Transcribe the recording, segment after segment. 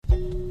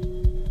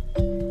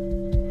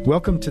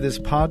Welcome to this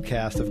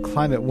podcast of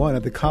Climate One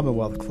at the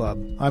Commonwealth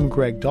Club. I'm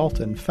Greg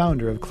Dalton,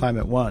 founder of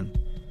Climate One.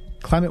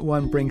 Climate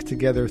One brings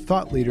together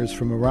thought leaders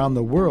from around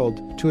the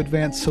world to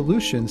advance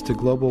solutions to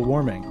global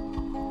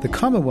warming. The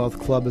Commonwealth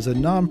Club is a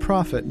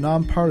nonprofit,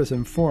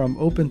 nonpartisan forum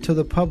open to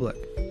the public.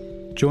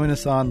 Join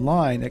us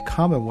online at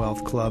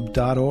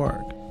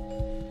commonwealthclub.org.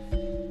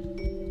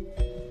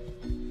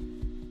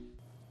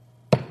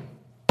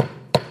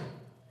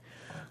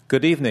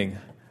 Good evening.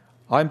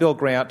 I'm Bill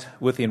Grant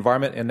with the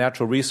Environment and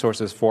Natural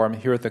Resources Forum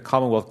here at the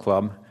Commonwealth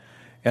Club,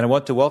 and I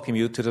want to welcome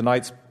you to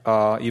tonight's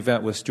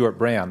event with Stewart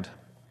Brand.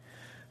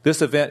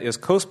 This event is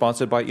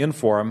co-sponsored by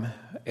Inforum,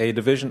 a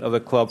division of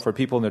the club for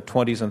people in their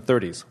 20s and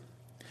 30s.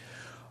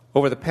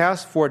 Over the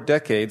past 4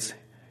 decades,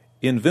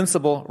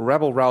 invincible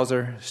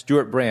rebel-rouser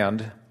Stewart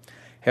Brand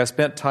has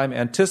spent time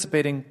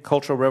anticipating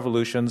cultural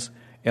revolutions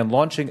and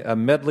launching a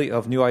medley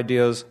of new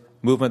ideas,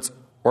 movements,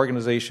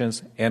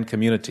 organizations, and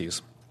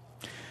communities.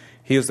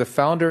 He is the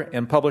founder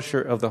and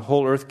publisher of the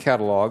Whole Earth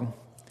Catalog,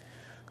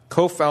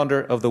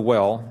 co-founder of The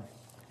Well,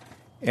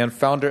 and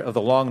founder of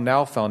the Long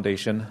Now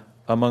Foundation,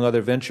 among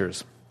other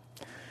ventures.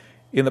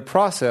 In the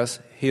process,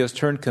 he has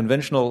turned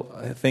conventional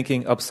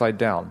thinking upside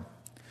down.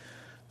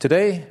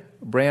 Today,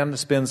 Brand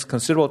spends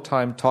considerable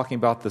time talking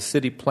about the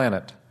city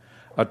planet,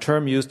 a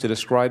term used to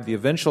describe the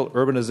eventual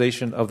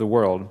urbanization of the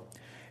world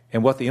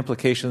and what the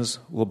implications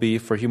will be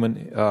for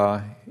human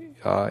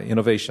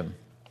innovation.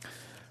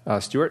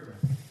 Stewart?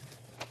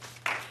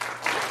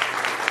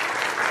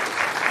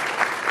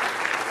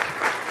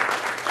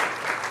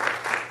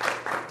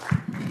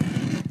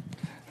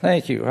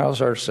 Thank you.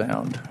 How's our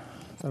sound?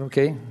 Is that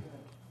okay?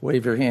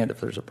 Wave your hand if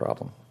there's a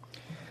problem.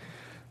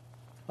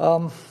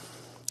 I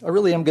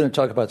really am going to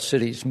talk about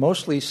cities,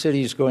 mostly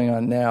cities going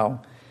on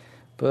now,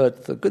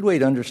 but the good way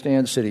to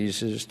understand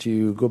cities is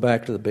to go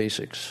back to the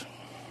basics.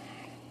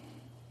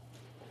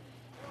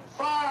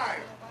 5,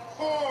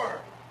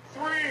 4,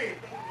 3,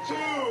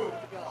 2,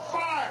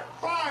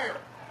 fire!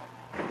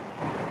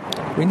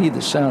 We need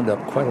the sound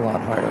up quite a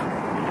lot higher.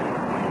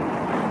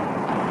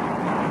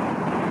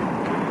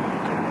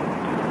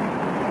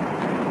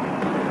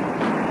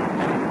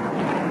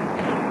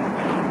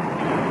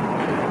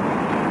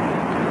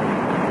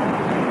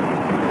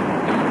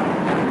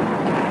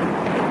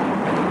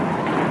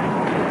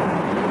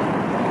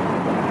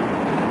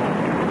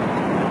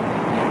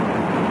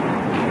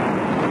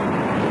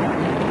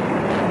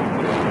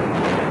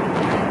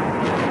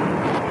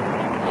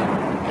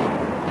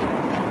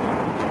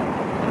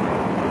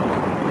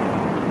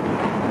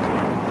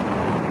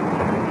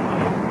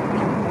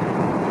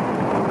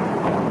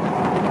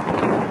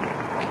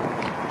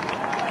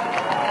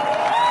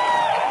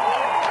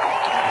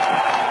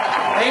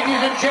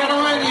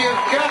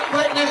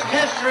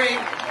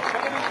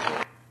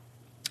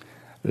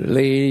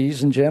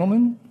 Ladies and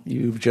gentlemen,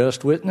 you've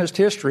just witnessed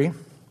history.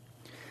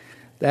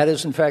 That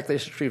is, in fact, the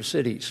history of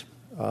cities.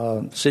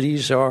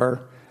 Cities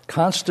are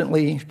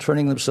constantly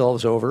turning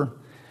themselves over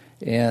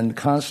and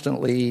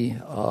constantly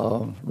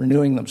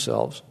renewing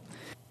themselves.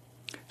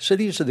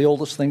 Cities are the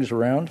oldest things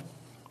around.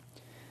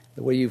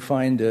 The way you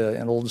find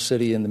an old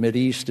city in the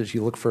Mideast is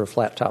you look for a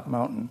flat-top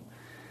mountain,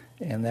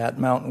 and that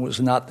mountain was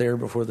not there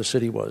before the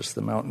city was.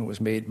 The mountain was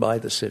made by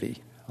the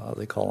city.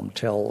 They call them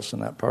tells in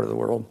that part of the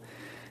world.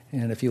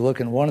 And if you look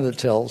in one of the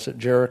tells at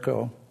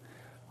Jericho,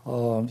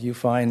 you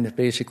find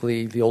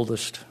basically the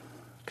oldest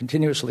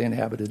continuously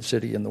inhabited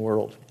city in the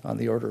world on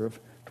the order of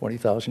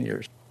 20,000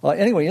 years.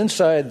 Anyway,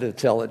 inside the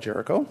tell at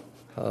Jericho,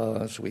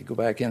 as we go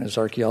back in as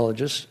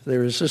archaeologists,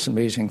 there is this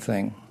amazing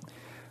thing.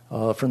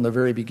 From the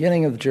very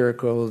beginning of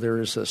Jericho, there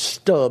is a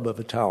stub of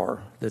a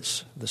tower.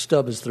 The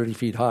stub is 30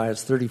 feet high.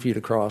 It's 30 feet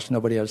across.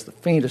 Nobody has the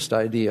faintest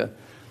idea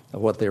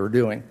of what they were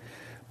doing.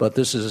 But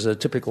this is a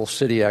typical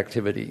city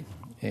activity.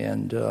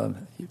 And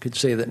you could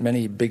say that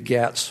many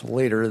begats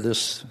later,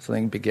 this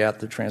thing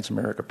begat the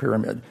Transamerica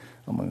Pyramid,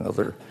 among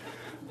other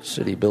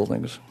city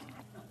buildings.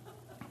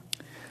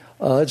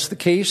 It's the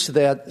case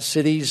that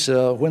cities,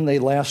 when they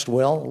last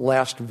well,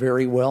 last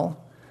very well.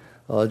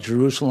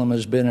 Jerusalem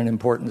has been an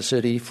important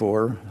city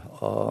for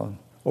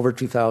over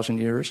 2,000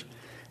 years,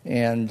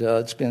 and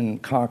it's been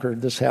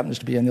conquered. This happens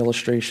to be an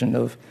illustration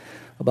of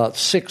about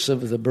 6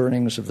 of the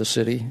burnings of the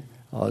city.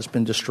 It's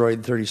been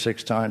destroyed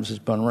 36 times. It's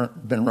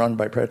been run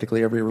by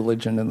practically every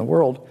religion in the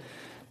world,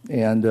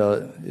 and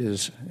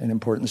is an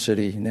important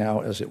city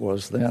now as it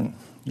was then.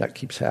 That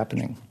keeps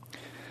happening.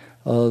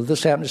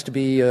 This happens to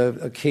be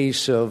a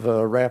case of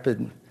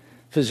rapid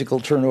physical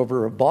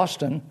turnover of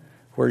Boston,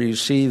 where you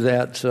see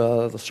that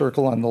the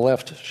circle on the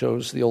left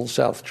shows the Old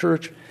South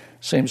Church,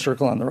 same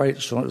circle on the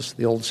right shows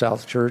the Old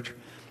South Church.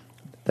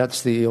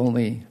 That's the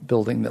only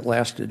building that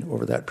lasted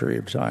over that period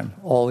of time.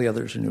 All the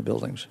others are new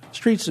buildings.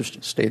 Streets have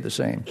stayed the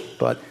same,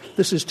 but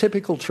this is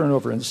typical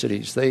turnover in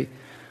cities. They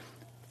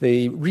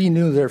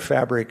renew their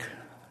fabric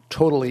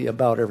totally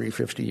about every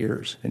 50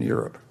 years in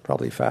Europe,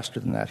 probably faster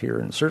than that here,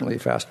 and certainly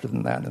faster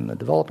than that in the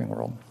developing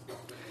world.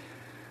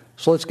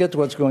 So let's get to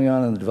what's going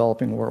on in the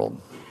developing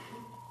world.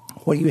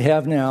 What you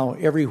have now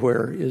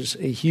everywhere is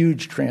a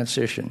huge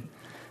transition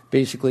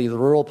basically the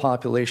rural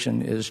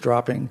population is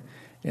dropping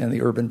and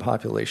the urban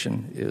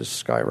population is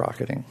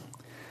skyrocketing.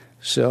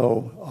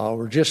 So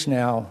we're just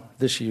now,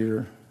 this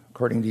year,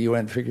 according to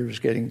UN figures,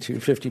 getting to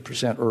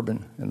 50%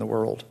 urban in the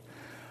world.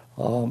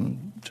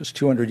 Just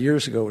 200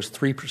 years ago, it was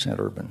 3%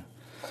 urban.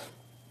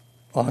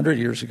 100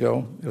 years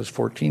ago, it was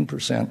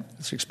 14%.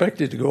 It's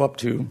expected to go up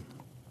to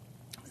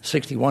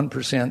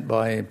 61%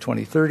 by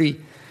 2030,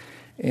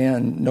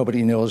 and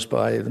nobody knows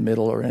by the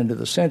middle or end of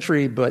the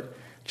century, but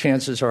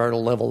chances are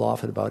it'll level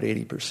off at about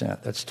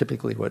 80%. That's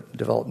typically what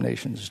developed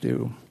nations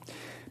do.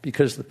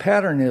 Because the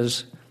pattern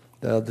is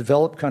the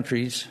developed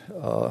countries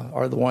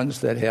are the ones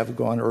that have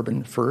gone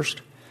urban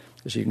first.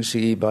 As you can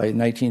see, by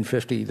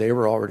 1950, they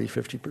were already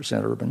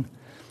 50% urban,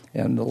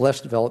 and the less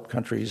developed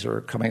countries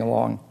are coming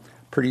along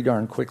pretty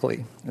darn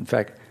quickly. In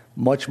fact,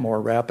 much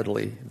more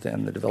rapidly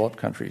than the developed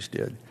countries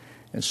did.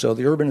 And so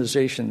the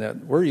urbanization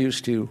that we're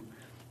used to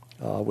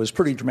was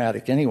pretty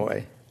dramatic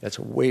anyway. That's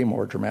way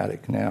more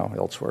dramatic now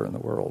elsewhere in the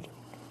world.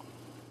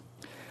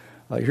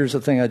 Here's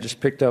the thing I just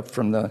picked up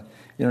from the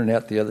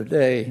internet the other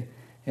day,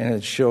 and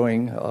it's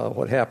showing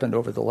what happened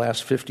over the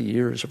last 50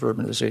 years of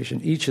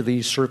urbanization. Each of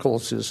these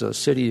circles is a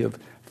city of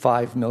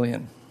 5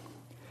 million,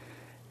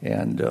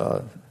 and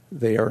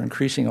they are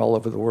increasing all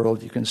over the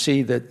world. You can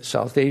see that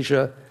South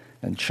Asia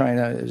and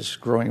China is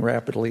growing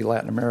rapidly.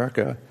 Latin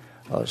America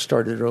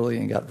started early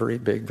and got very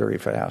big very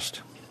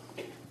fast.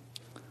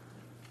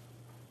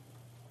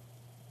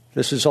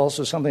 This is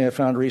also something I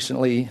found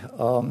recently.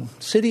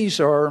 Cities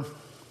are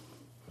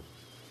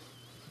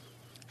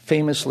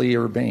famously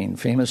urbane,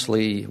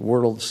 famously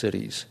world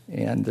cities,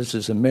 and this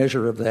is a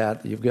measure of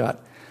that. You've got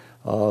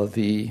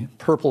the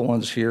purple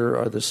ones here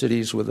are the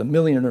cities with 1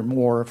 million or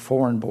more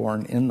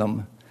foreign-born in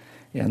them,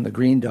 and the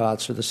green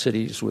dots are the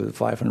cities with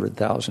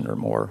 500,000 or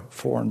more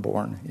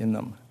foreign-born in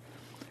them.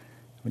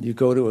 When you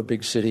go to a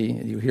big city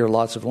and you hear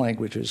lots of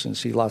languages and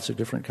see lots of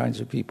different kinds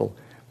of people,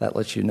 that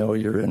lets you know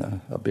you're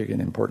in a big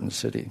and important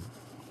city.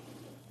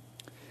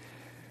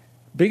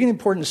 Big and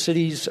important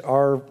cities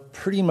are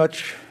pretty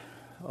much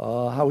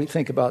how we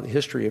think about the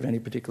history of any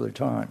particular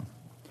time.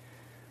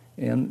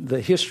 And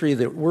the history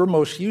that we're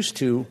most used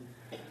to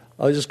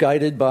is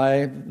guided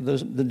by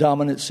the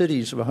dominant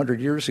cities of 100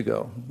 years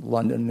ago: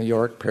 London, New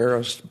York,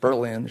 Paris,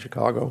 Berlin,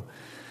 Chicago,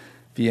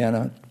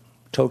 Vienna,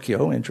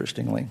 Tokyo,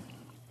 interestingly.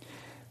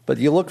 But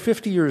you look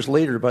 50 years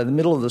later, by the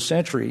middle of the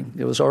century,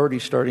 it was already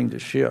starting to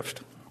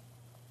shift.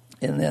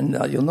 And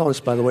then you'll notice,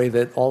 by the way,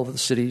 that all of the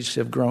cities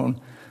have grown,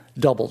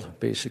 doubled,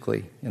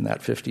 basically, in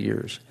that 50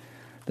 years.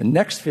 The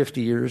next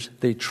 50 years,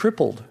 they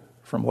tripled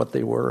from what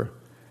they were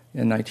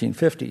in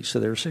 1950. So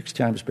they're 6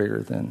 times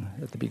bigger than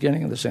at the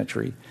beginning of the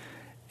century.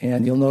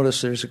 And you'll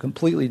notice there's a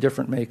completely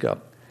different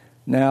makeup.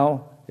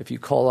 Now, if you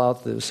call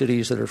out the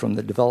cities that are from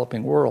the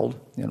developing world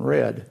in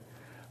red,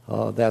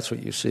 that's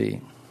what you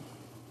see.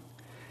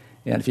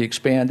 And if you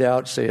expand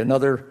out, say,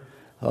 another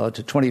to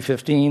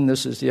 2015,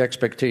 this is the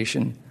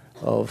expectation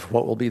of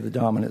what will be the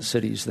dominant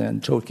cities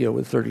then: Tokyo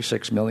with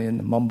 36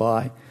 million,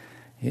 Mumbai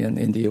in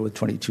India with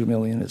 22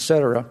 million,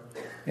 etc.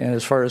 And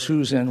as far as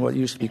who's in what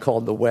used to be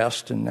called the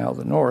West and now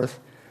the North,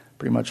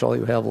 pretty much all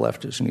you have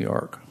left is New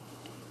York.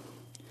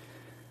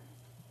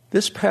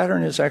 This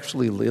pattern is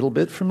actually a little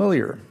bit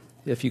familiar.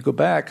 If you go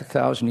back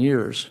 1,000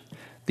 years,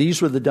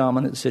 these were the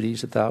dominant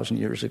cities 1,000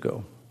 years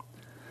ago: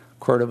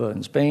 Cordoba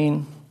in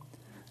Spain,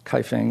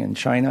 Kaifeng in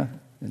China,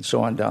 and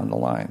so on down the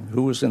line.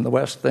 Who was in the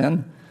West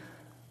then?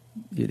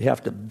 You'd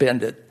have to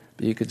bend it,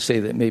 but you could say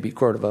that maybe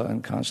Cordoba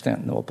and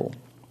Constantinople.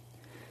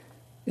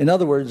 In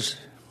other words,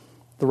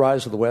 the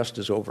rise of the West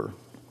is over.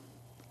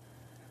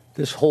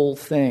 This whole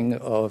thing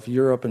of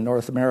Europe and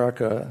North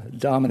America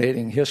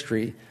dominating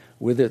history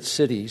with its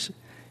cities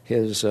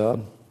has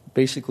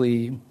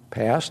basically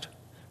passed,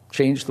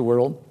 changed the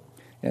world,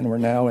 and we're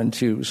now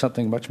into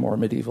something much more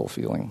medieval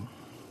feeling.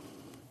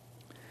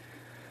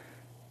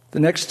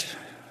 The next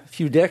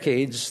few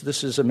decades,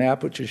 this is a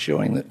map which is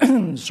showing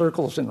the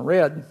circles in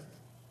red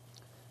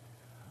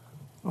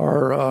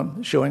are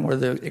showing where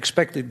the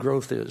expected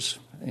growth is.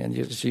 And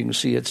as you can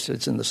see,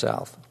 it's in the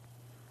south.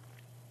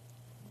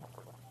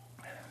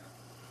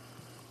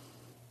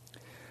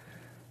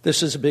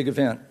 This is a big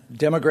event.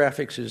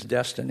 Demographics is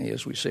destiny,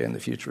 as we say in the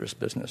futurist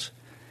business.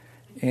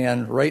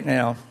 And right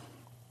now,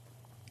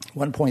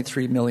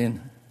 1.3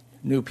 million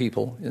new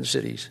people in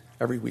cities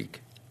every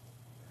week.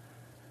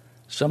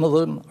 Some of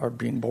them are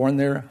being born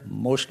there.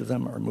 Most of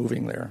them are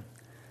moving there.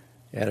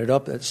 Added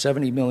up, that's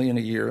 70 million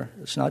a year.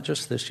 It's not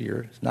just this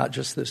year. It's not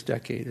just this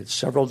decade. It's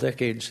several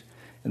decades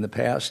in the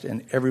past,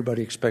 and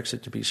everybody expects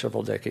it to be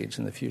several decades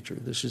in the future.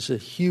 This is a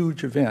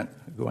huge event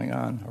going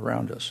on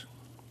around us.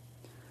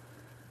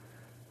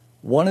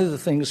 One of the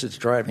things that's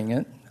driving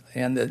it,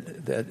 and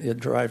that it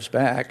drives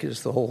back,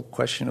 is the whole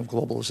question of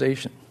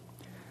globalization.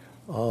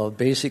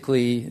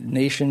 Basically,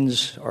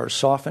 nations are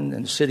softened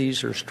and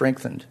cities are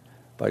strengthened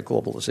by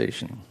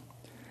globalization.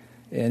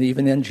 And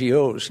even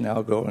NGOs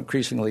now go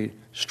increasingly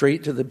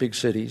straight to the big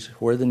cities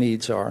where the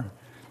needs are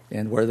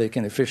and where they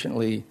can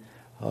efficiently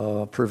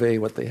purvey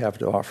what they have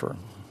to offer.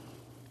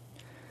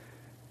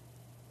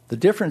 The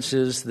difference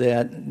is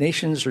that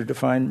nations are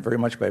defined very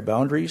much by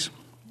boundaries,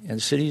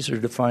 and cities are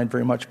defined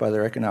very much by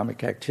their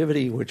economic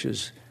activity, which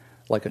is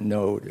like a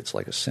node. It's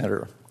like a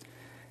center.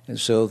 And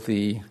so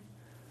the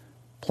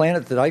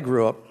planet that I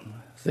grew up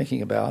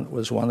thinking about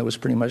was one that was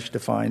pretty much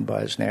defined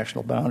by its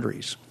national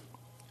boundaries.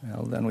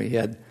 Then we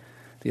had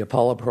the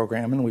Apollo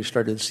program, and we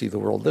started to see the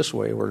world this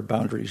way, where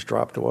boundaries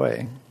dropped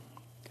away.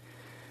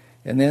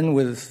 And then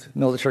with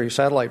military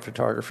satellite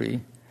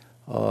photography,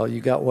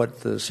 you got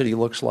what the city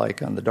looks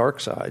like on the dark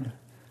side,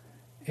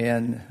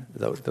 and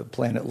the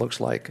planet looks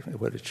like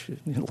what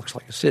it looks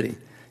like a city.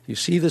 You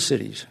see the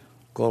cities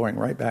glowing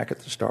right back at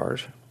the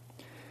stars,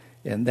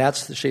 and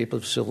that's the shape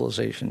of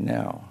civilization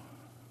now.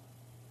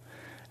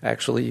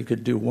 Actually, you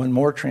could do one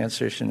more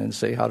transition and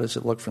say, how does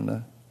it look from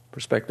the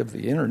perspective of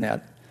the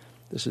Internet?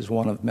 This is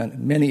one of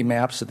many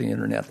maps of the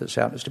Internet. This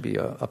happens to be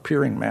a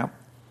peering map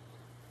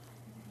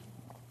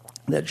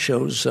that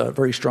shows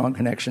very strong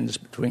connections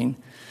between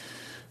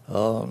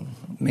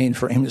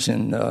mainframes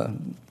and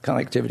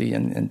connectivity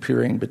and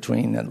peering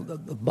between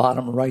the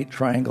bottom right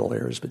triangle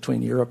there is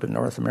between Europe and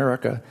North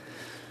America,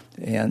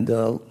 and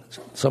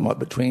somewhat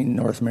between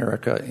North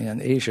America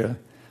and Asia.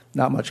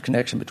 Not much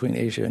connection between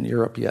Asia and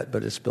Europe yet,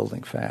 but it's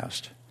building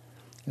fast.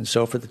 And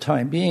so for the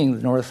time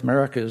being, North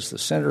America is the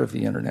center of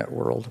the Internet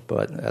world,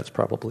 but that's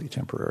probably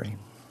temporary.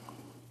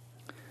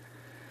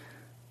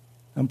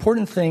 An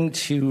important thing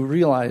to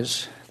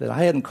realize that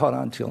I hadn't caught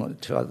on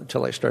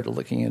until I started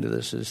looking into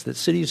this is that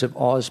cities have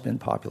always been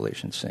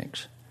population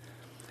sinks.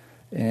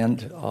 And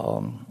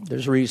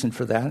there's a reason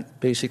for that.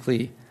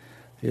 Basically,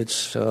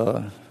 it's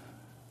the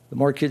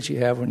more kids you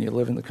have when you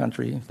live in the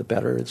country, the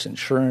better. It's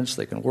insurance,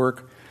 they can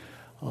work.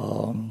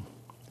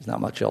 There's not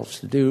much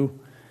else to do.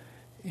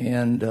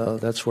 And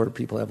that's where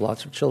people have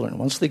lots of children.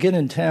 Once they get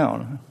in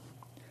town,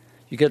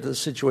 you get to the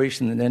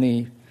situation that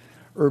any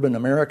urban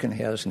American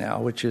has now,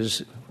 which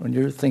is when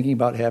you're thinking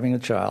about having a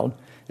child,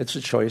 it's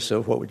a choice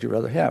of what would you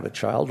rather have, a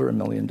child or $1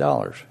 million,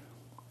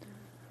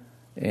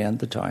 and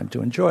the time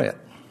to enjoy it.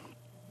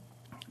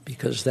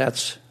 Because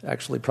that's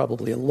actually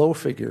probably a low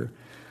figure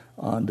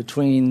on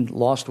between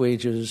lost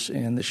wages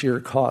and the sheer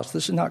cost.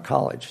 This is not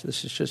college.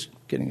 This is just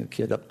getting a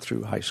kid up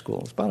through high school.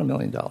 It's about $1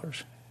 million.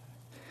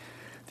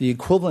 The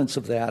equivalents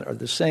of that are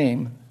the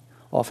same,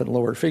 often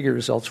lower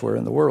figures elsewhere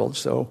in the world.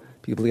 So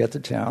people get to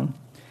town,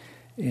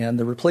 and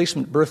the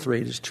replacement birth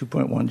rate is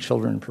 2.1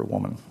 children per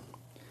woman.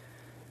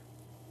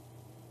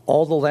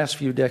 All the last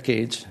few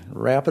decades,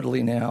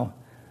 rapidly now,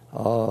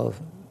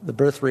 the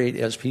birth rate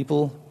as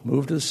people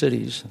move to the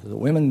cities, the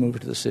women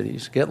move to the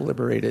cities, get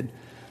liberated,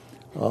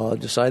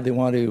 decide they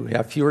want to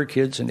have fewer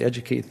kids and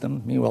educate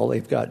them. Meanwhile,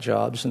 they've got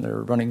jobs and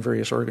they're running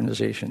various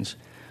organizations.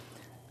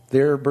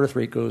 Their birth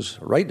rate goes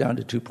right down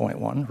to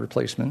 2.1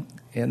 replacement,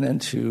 and then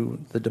to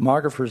the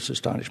demographer's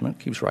astonishment,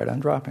 keeps right on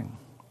dropping.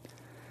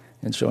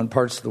 And so in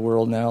parts of the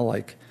world now,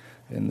 like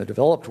in the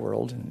developed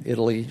world, in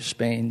Italy,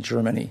 Spain,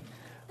 Germany,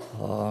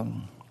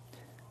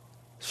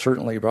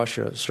 certainly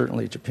Russia,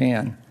 certainly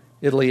Japan.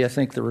 Italy, I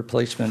think the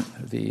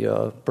replacement,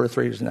 the birth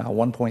rate is now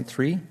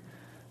 1.3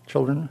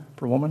 children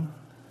per woman.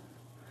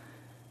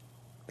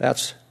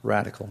 That's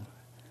radical.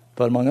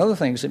 But among other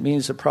things, it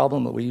means the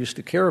problem that we used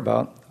to care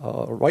about,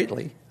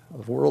 rightly,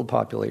 of world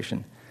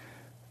population,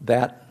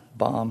 that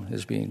bomb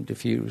is being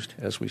diffused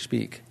as we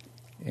speak.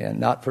 And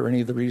not for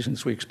any of the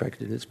reasons we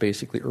expected. It's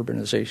basically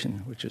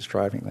urbanization, which is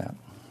driving that.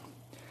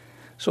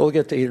 So we'll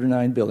get to 8 or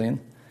 9 billion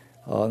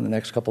in the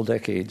next couple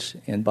decades.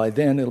 And by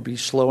then, it'll be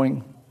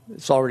slowing.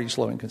 It's already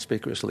slowing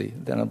conspicuously.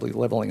 Then it'll be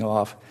leveling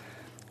off.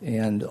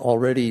 And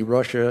already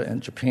Russia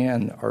and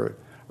Japan are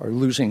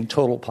losing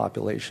total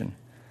population.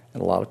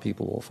 And a lot of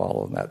people will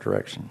follow in that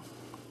direction.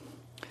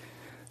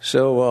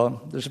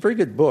 So there's a very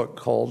good book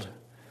called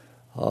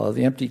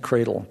The Empty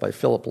Cradle by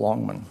Philip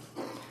Longman.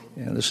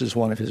 And this is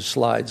one of his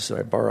slides that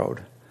I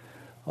borrowed.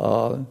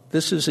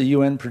 This is a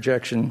UN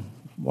projection,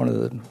 one of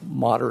the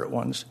moderate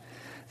ones.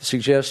 It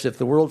suggests if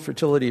the world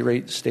fertility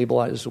rate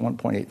stabilizes at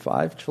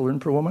 1.85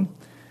 children per woman,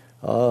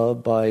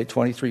 by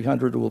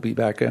 2300 we'll be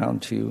back down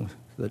to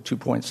the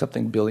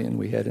 2-point-something billion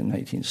we had in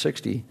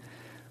 1960.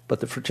 But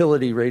the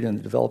fertility rate in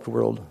the developed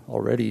world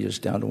already is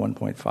down to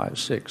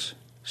 1.56.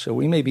 So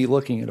we may be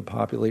looking at a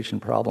population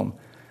problem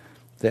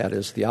that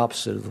is the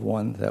opposite of the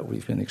one that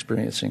we've been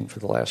experiencing for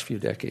the last few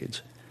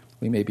decades.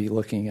 We may be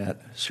looking at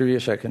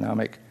serious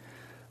economic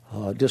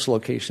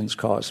dislocations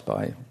caused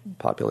by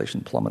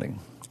population plummeting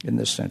in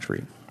this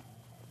century.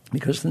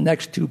 Because the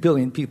next 2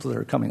 billion people that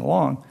are coming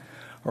along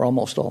are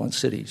almost all in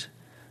cities.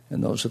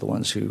 And those are the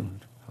ones who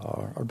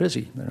are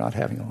busy. They're not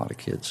having a lot of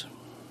kids.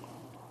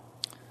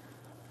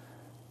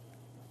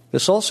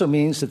 This also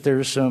means that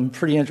there's some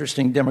pretty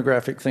interesting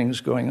demographic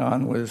things going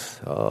on with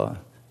the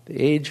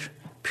age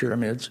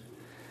pyramids.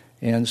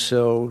 And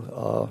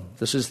so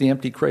this is the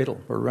empty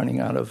cradle. We're running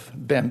out of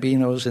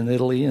bambinos in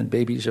Italy and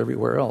babies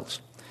everywhere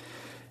else.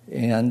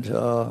 And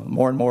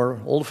more and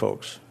more old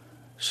folks.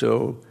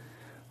 So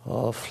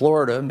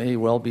Florida may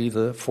well be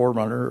the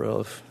forerunner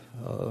of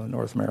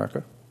North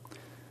America.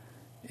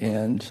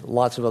 And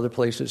lots of other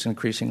places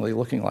increasingly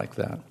looking like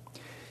that.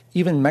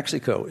 even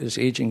Mexico is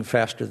aging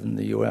faster than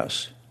the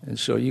U.S. And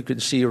so you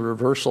could see a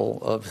reversal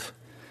of,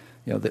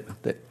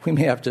 that we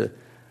may have to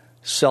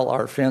sell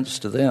our fence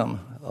to them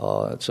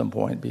at some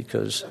point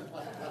because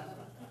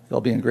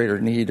they'll be in greater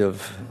need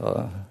of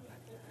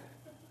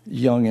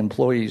young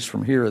employees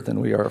from here than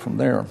we are from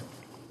there.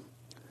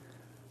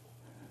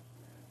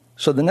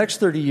 So the next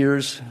 30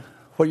 years,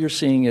 what you're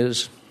seeing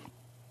is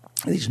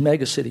these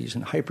mega cities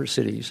and hyper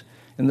cities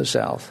in the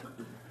South.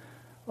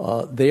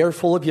 They are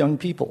full of young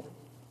people.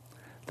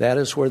 That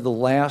is where the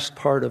last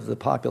part of the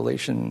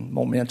population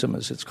momentum,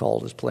 as it's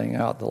called, is playing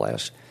out. The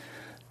last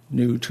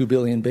new 2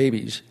 billion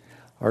babies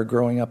are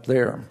growing up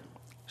there.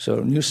 So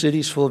new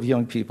cities full of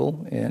young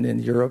people, and in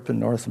Europe and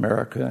North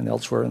America and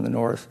elsewhere in the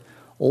North,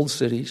 old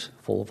cities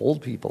full of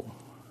old people.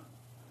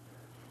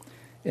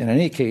 In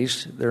any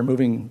case,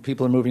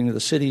 people are moving to the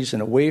cities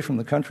and away from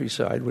the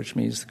countryside, which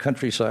means the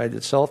countryside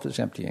itself is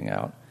emptying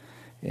out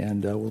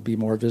and will be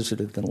more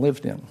visited than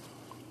lived in.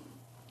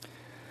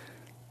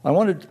 I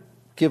want to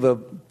give a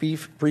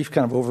brief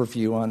kind of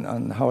overview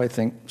on how I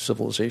think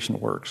civilization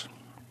works.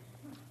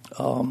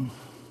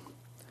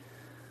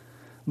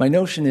 My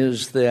notion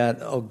is that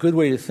a good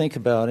way to think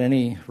about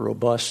any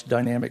robust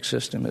dynamic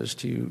system is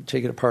to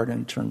take it apart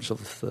in terms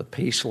of the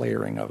pace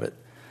layering of it.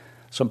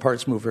 Some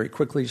parts move very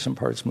quickly, some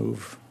parts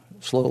move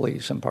slowly,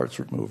 some parts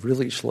move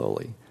really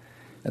slowly.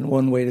 And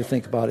one way to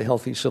think about a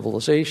healthy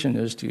civilization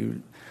is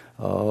to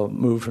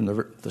move from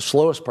the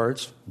slowest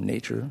parts,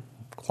 nature,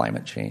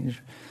 climate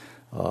change,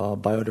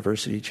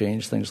 biodiversity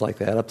change, things like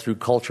that, up through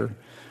culture,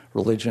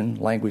 religion,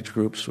 language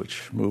groups,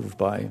 which move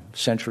by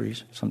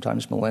centuries,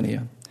 sometimes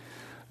millennia,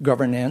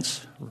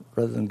 governance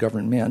rather than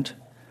government,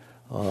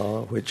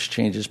 which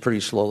changes pretty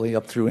slowly,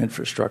 up through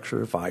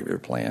infrastructure, 5-year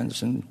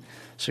plans, and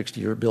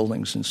 60-year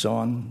buildings, and so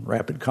on,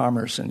 rapid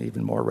commerce, and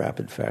even more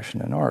rapid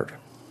fashion and art.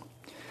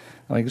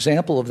 An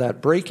example of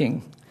that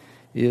breaking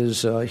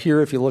is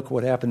here, if you look at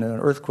what happened in an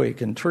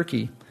earthquake in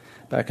Turkey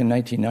back in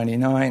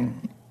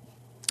 1999.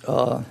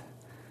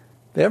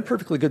 They have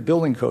perfectly good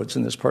building codes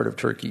in this part of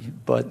Turkey,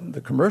 but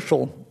the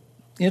commercial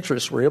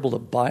interests were able to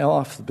buy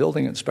off the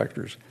building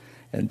inspectors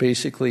and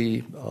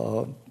basically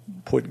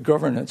put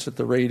governance at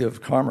the rate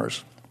of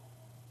commerce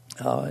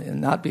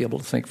and not be able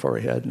to think far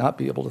ahead, not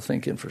be able to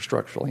think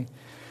infrastructurally.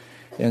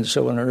 And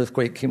so when an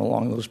earthquake came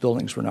along, those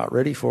buildings were not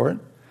ready for it,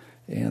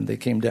 and they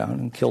came down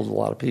and killed a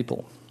lot of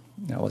people.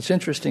 Now, what's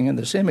interesting in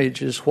this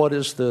image is what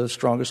is the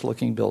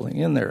strongest-looking building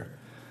in there?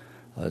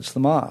 It's the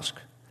mosque.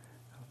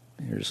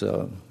 Here's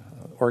an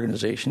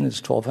organization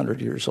that's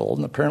 1,200 years old,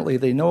 and apparently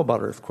they know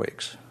about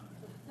earthquakes.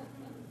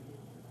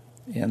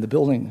 And the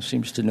building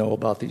seems to know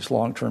about these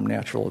long-term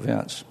natural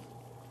events.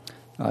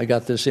 I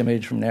got this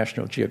image from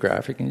National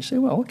Geographic, and you say,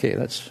 well, okay,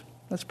 that's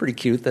pretty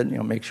cute. That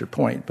makes your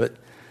point, but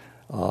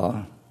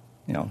does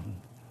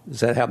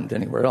that happen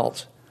anywhere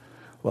else?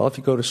 Well, if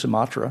you go to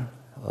Sumatra,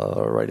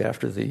 right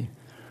after the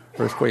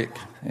earthquake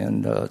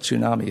and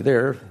tsunami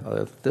there,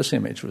 this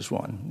image was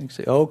one. You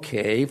say,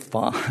 okay,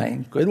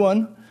 fine, good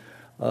one.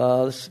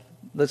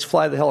 Let's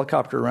fly the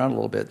helicopter around a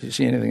little bit. Do you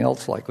see anything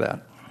else like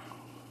that?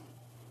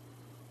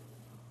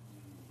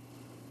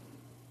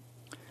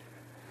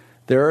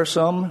 There are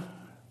some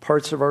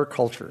parts of our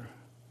culture,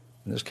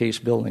 in this case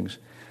buildings,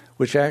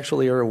 which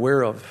actually are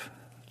aware of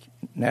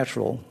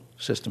natural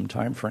system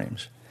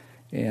timeframes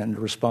and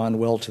respond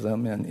well to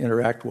them and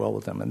interact well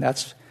with them. And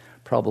that's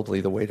probably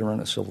the way to run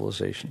a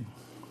civilization.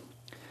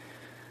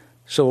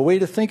 So a way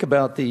to think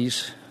about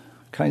these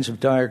kinds of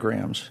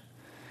diagrams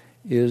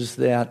is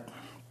that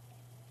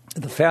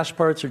the fast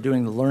parts are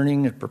doing the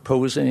learning and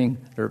proposing.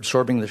 They're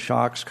absorbing the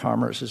shocks.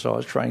 Commerce is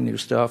always trying new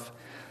stuff.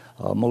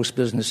 Most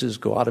businesses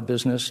go out of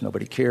business.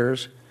 Nobody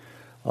cares.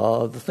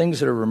 The things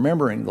that are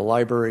remembering, the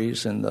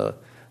libraries and the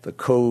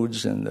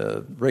codes and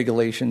the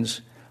regulations,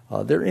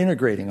 they're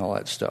integrating all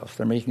that stuff.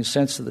 They're making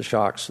sense of the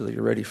shocks so that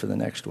you're ready for the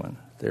next one.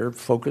 Their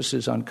focus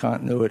is on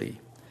continuity,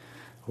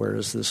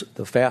 whereas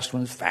the fast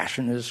ones,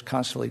 fashion is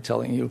constantly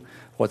telling you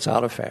what's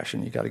out of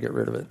fashion. You've got to get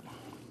rid of it.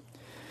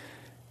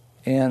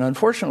 And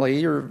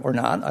unfortunately, or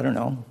not, I don't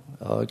know,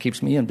 it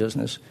keeps me in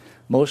business.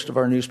 Most of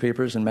our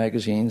newspapers and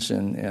magazines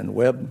and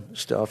web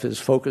stuff is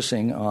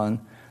focusing on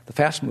the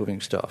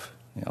fast-moving stuff.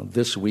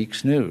 This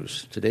week's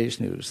news,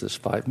 today's news, this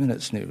 5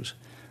 minutes news.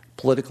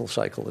 Political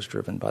cycle is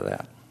driven by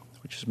that,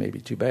 which is maybe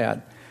too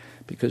bad,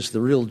 because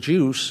the real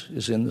juice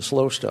is in the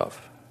slow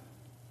stuff.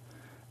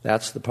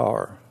 That's the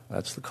power.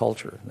 That's the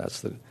culture.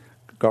 That's the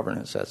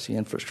governance. That's the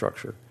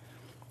infrastructure.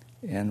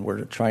 And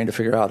we're trying to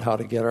figure out how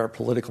to get our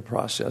political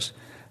process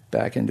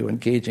back into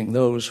engaging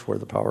those where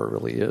the power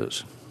really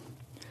is.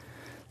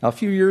 Now, a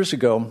few years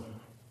ago,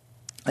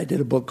 I did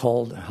a book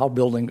called How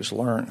Buildings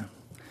Learn.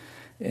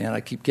 And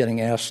I keep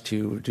getting asked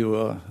to do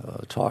a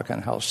talk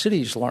on how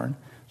cities learn.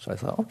 So I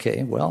thought,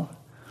 okay, well,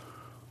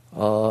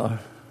 how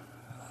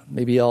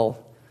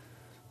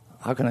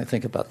can I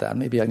think about that?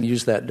 Maybe I can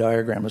use that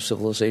diagram of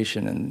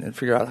civilization and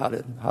figure out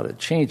how to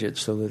change it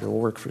so that it'll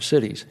work for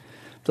cities.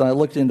 So I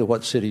looked into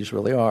what cities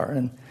really are.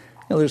 And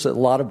there's a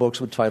lot of books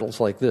with titles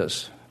like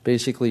this.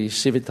 Basically,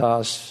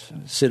 civitas,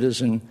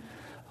 citizen,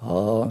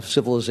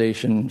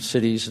 civilization,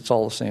 cities, it's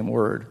all the same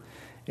word.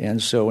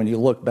 And so when you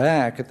look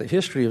back at the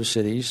history of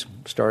cities,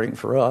 starting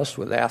for us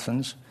with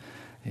Athens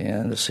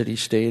and the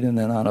city-state, and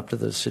then on up to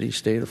the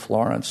city-state of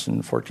Florence in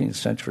the 14th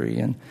century,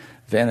 and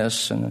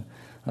Venice, and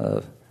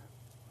a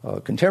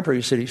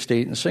contemporary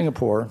city-state in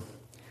Singapore,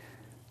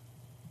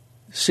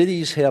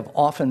 cities have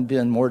often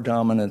been more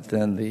dominant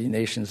than the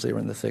nations they were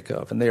in the thick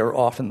of, and they are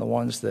often the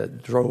ones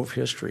that drove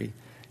history,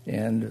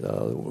 and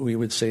we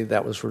would say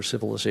that was where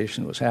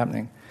civilization was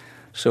happening.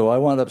 So I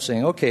wound up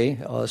saying, okay,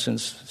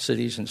 since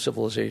cities and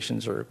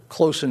civilizations are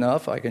close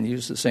enough, I can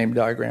use the same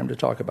diagram to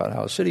talk about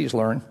how cities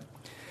learn,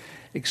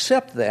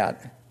 except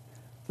that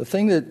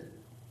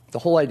the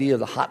whole idea of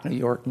the hot New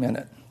York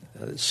minute,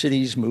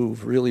 cities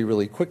move really,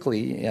 really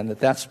quickly, and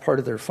that's part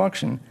of their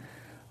function.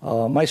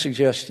 My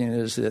suggestion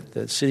is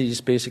that cities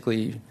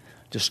basically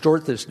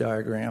distort this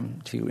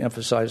diagram to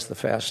emphasize the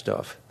fast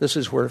stuff. This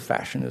is where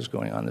fashion is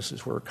going on. This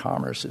is where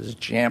commerce is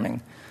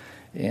jamming.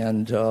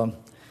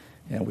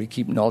 And we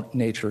keep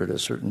nature at a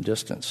certain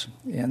distance.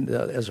 And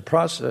as a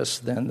process,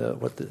 then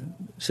what the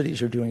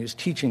cities are doing is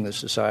teaching the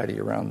society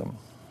around them.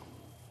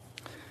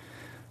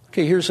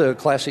 Okay, here's a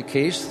classic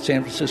case,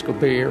 San Francisco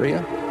Bay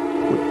Area.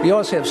 We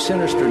always have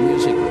sinister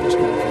music with this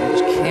kind of thing.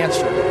 There's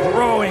cancer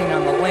growing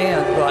on the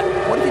land, but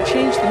what if you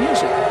change the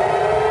music?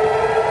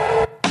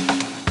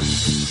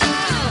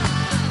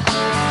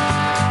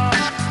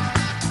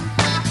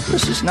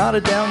 This is not a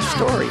down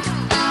story.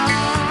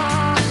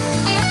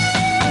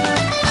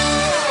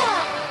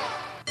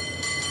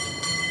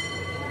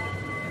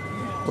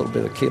 A little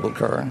bit of cable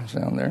car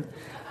sound there.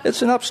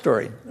 It's an up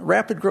story.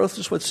 Rapid growth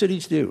is what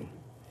cities do.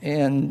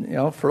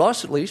 And, for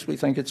us at least, we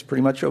think it's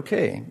pretty much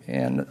okay.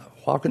 And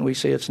how can we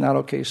say it's not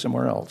okay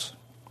somewhere else?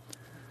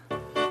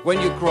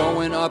 When you're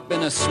growing up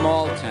in a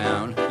small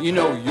town, you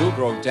know you'll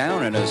grow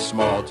down in a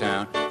small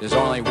town. There's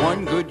only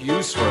one good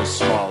use for a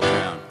small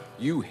town.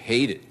 You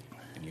hate it,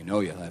 and you know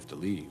you'll have to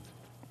leave.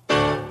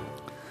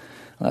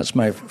 That's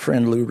my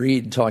friend Lou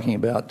Reed talking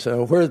about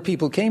where the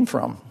people came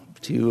from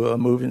to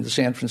move into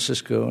San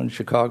Francisco and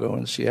Chicago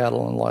and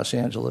Seattle and Los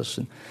Angeles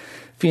and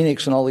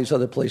Phoenix and all these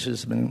other places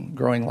have been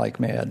growing like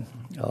mad.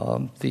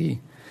 The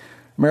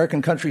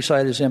American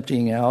countryside is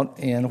emptying out,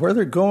 and where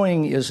they're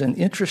going is an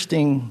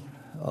interesting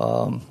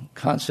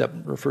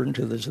concept referred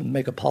to as the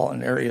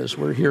megapolitan areas.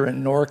 We're here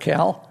in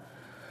NorCal.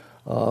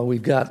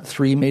 We've got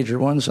three major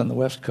ones on the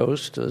West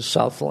Coast,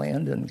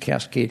 Southland and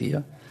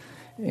Cascadia.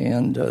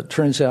 And it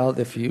turns out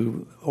if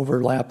you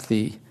overlap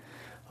the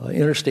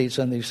interstates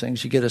on these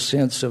things, you get a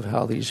sense of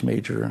how these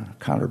major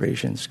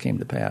conurbations came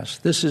to pass.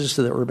 This is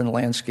the urban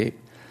landscape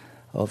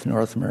of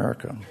North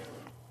America.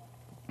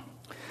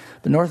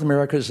 But North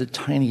America is a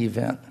tiny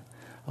event.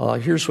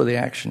 Here's where the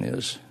action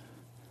is.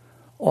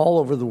 All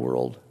over the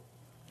world,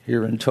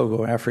 here in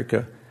Togo,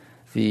 Africa,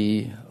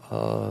 the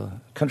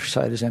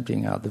countryside is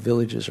emptying out. The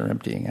villages are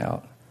emptying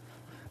out.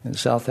 In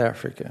South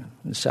Africa,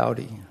 in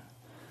Saudi,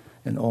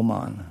 in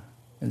Oman,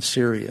 in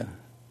Syria,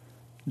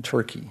 in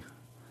Turkey.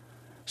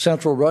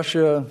 Central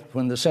Russia,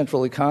 when the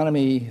central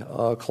economy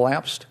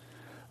collapsed,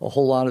 a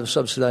whole lot of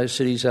subsidized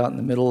cities out in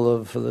the middle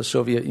of the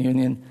Soviet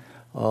Union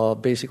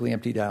basically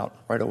emptied out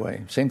right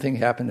away. Same thing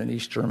happened in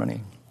East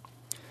Germany.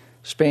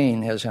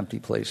 Spain has empty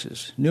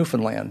places.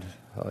 Newfoundland,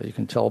 you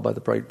can tell by the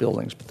bright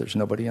buildings, but there's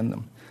nobody in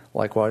them.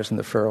 Likewise in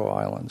the Faroe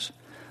Islands.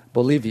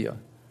 Bolivia.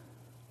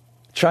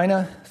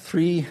 China,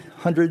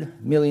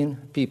 300 million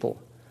people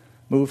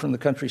moved from the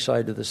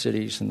countryside to the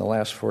cities in the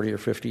last 40 or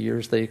 50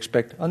 years. They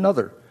expect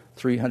another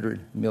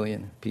 300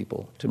 million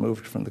people to move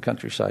from the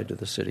countryside to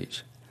the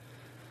cities.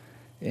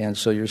 And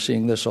so you're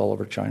seeing this all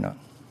over China.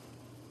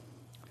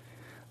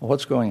 Well,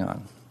 what's going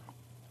on?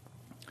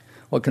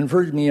 What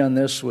converted me on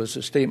this was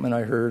a statement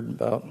I heard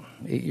about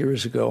 8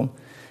 years ago.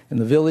 In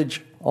the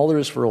village, all there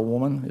is for a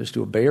woman is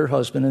to obey her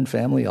husband and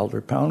family elder,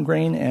 pound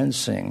grain, and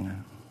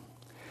sing.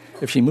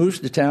 If she moves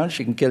to town,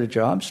 she can get a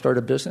job, start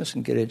a business,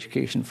 and get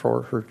education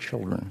for her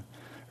children.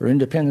 Her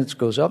independence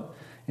goes up,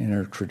 and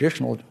her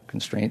traditional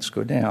constraints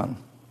go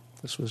down.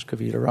 This was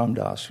Kavita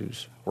Ramdas, who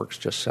works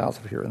just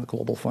south of here in the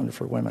Global Fund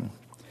for Women.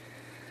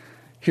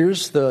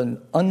 Here's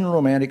the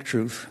unromantic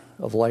truth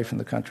of life in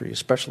the country,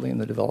 especially in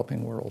the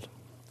developing world.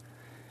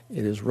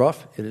 It is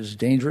rough, it is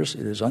dangerous,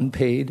 it is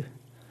unpaid,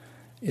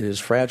 it is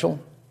fragile,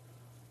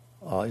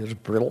 it is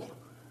brittle.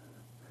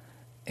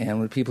 And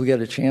when people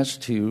get a chance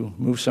to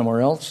move somewhere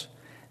else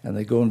and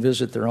they go and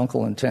visit their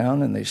uncle in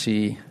town and they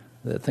see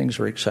that things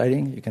are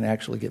exciting, you can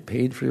actually get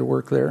paid for your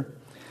work there.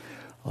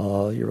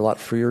 You're a lot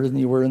freer than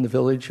you were in the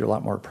village. You're a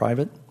lot more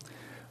private.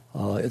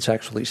 It's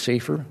actually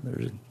safer.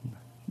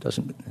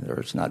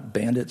 There's not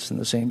bandits in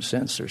the same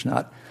sense. There's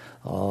not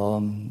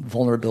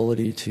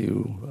vulnerability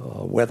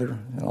to weather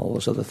and all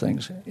those other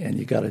things. And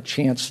you got a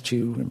chance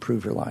to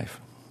improve your life.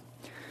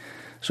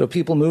 So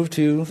people move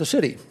to the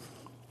city.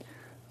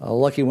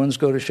 Lucky ones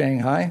go to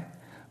Shanghai.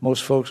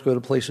 Most folks go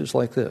to places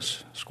like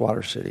this,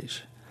 squatter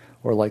cities,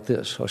 or like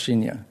this,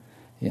 Hosinya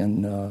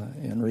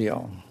in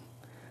Rio.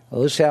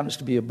 Well, this happens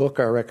to be a book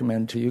I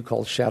recommend to you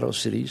called Shadow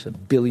Cities,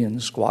 1 Billion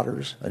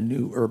Squatters, A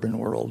New Urban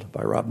World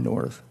by Rob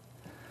North.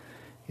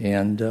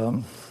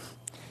 And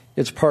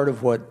it's part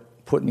of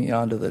what put me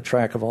onto the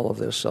track of all of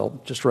this.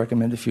 I'll just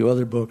recommend a few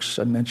other books.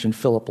 I mentioned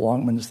Philip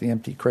Longman's The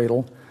Empty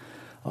Cradle.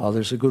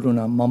 There's a good one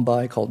on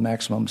Mumbai called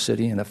Maximum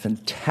City, and a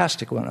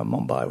fantastic one on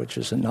Mumbai, which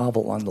is a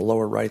novel on the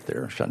lower right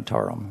there,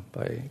 Shantaram,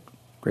 by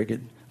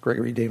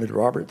Gregory David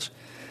Roberts.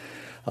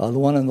 The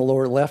one on the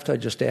lower left I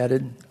just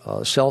added.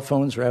 Cell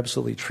phones are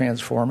absolutely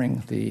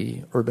transforming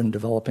the urban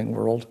developing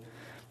world.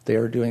 They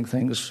are doing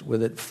things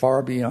with it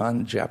far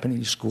beyond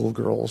Japanese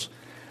schoolgirls,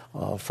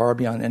 far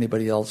beyond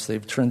anybody else.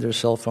 They've turned their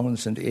cell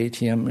phones into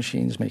ATM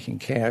machines making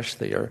cash.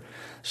 They are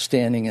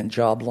standing in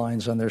job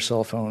lines on their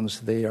cell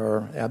phones. They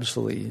are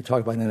absolutely,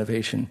 talk about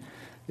innovation.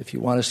 If you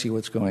want to see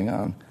what's going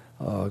on,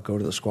 go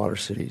to the squatter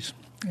cities.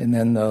 And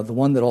then the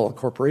one that all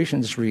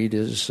corporations read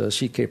is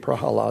C.K.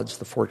 Prahalad's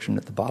The Fortune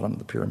at the Bottom of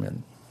the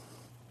Pyramid.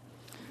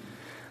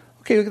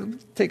 Okay, we'll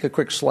take a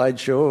quick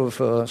slideshow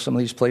of some of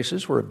these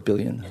places where 1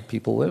 billion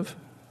people live.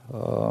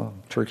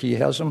 Turkey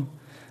has them.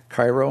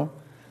 Cairo.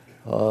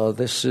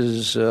 This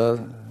is,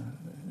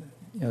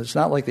 it's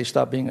not like they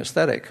stop being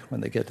aesthetic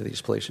when they get to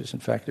these places. In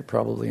fact, it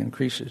probably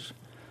increases.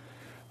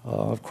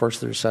 Of course,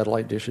 there's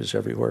satellite dishes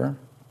everywhere.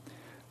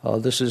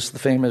 This is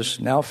the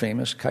now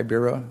famous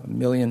Kibera, 1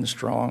 million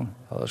strong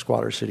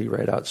squatter city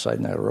right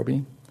outside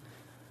Nairobi.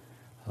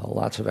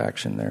 Lots of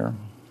action there.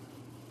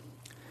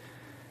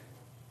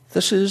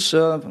 This is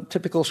a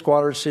typical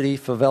squatter city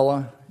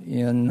favela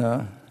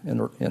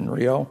in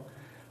Rio.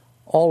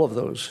 All of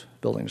those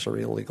buildings are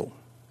illegal.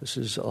 This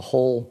is a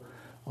whole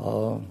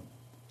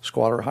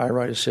squatter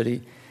high-rise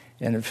city.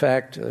 And in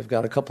fact, I've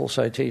got a couple of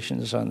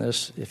citations on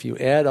this. If you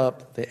add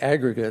up the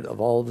aggregate of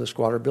all of the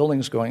squatter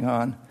buildings going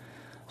on,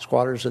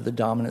 squatters are the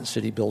dominant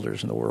city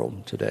builders in the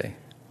world today,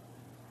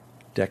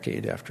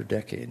 decade after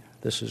decade.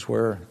 This is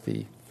where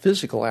the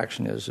physical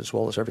action is as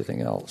well as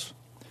everything else.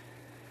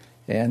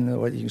 And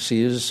what you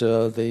see is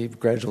they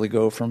gradually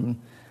go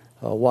from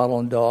wattle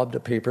and daub to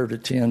paper to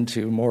tin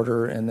to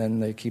mortar, and then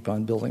they keep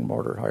on building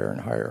mortar higher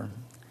and higher.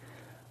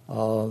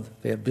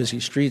 They have busy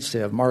streets, they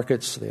have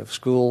markets, they have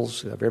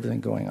schools, they have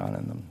everything going on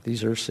in them.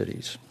 These are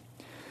cities.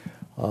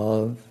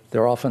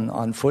 They're often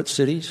on-foot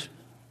cities,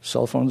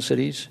 cell phone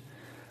cities.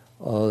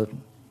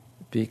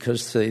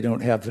 Because they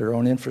don't have their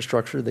own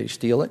infrastructure, they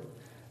steal it.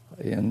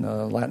 In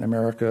Latin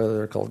America,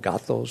 they're called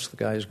gatos. The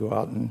guys go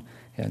out and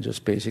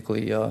just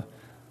basically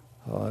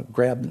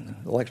grab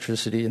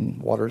electricity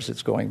and water as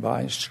it's going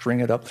by,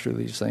 string it up through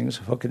these things,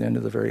 hook it into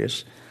the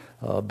various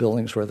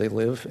buildings where they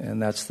live,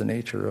 and that's the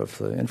nature of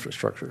the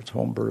infrastructure. It's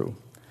homebrew.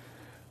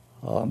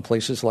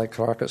 Places like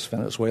Caracas,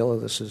 Venezuela,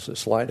 this is a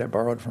slide I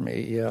borrowed from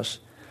AES.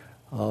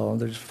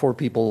 There's 4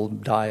 people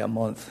die a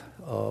month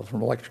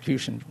from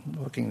electrocution,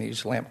 hooking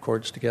these lamp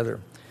cords together.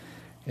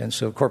 And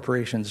so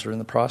corporations are in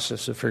the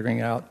process of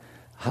figuring out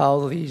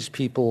how these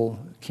people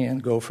can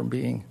go from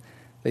being,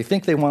 they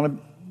think they want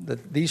to,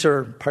 that these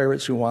are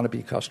pirates who want to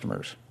be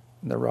customers,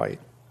 and they're right.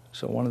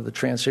 So one of the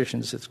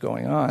transitions that's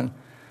going on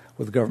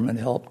with government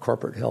help,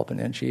 corporate help, and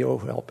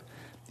NGO help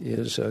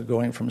is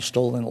going from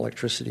stolen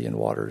electricity and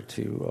water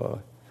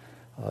to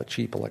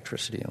cheap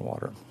electricity and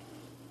water.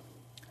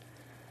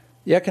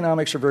 The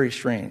economics are very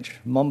strange.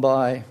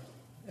 Mumbai,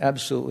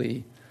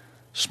 absolutely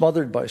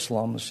smothered by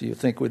slums, you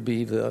think would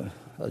be the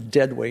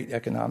dead weight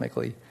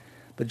economically.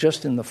 But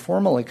just in the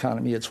formal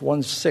economy, it's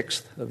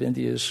 1/6 of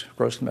India's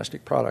gross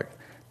domestic product.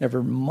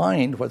 Never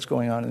mind what's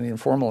going on in the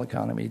informal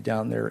economy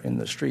down there in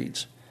the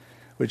streets,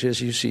 which,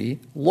 as you see,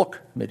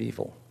 look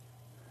medieval,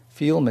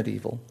 feel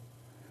medieval,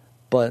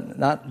 but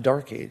not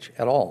Dark Age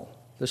at all.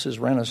 This is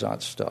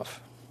Renaissance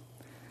stuff.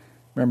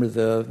 Remember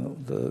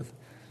the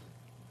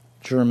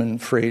German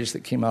phrase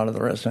that came out of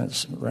the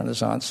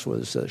Renaissance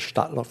was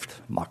Stadtluft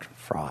macht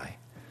frei.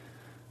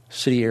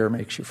 City air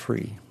makes you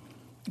free.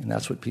 And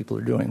that's what people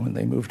are doing when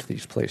they move to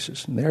these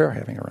places. And they're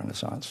having a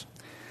renaissance.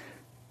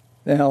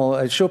 Now,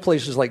 I show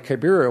places like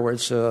Kibera where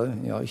it's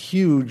a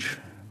huge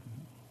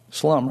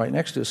slum right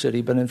next to a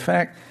city, but in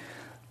fact,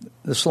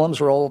 the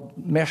slums are all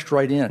meshed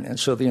right in. And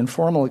so the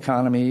informal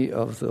economy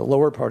of the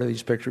lower part of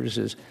these pictures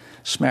is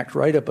smacked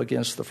right up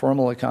against the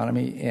formal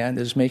economy and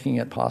is making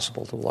it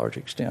possible to a large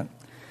extent.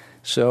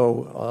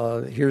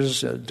 So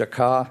here's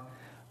Dhaka.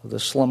 The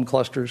slum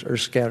clusters are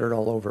scattered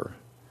all over,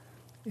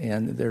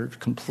 and they're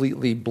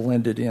completely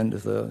blended into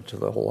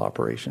the whole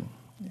operation.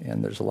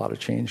 And there's a lot of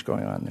change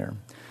going on there.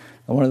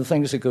 And one of the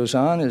things that goes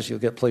on is you'll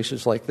get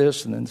places like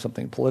this, and then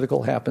something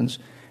political happens,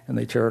 and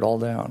they tear it all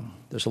down.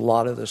 There's a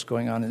lot of this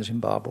going on in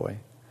Zimbabwe.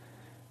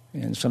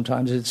 And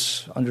sometimes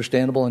it's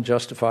understandable and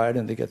justified,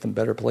 and they get them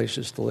better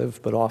places to live,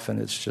 but often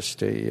it's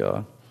just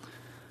a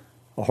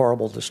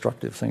horrible,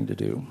 destructive thing to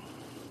do.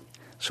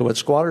 So what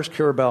squatters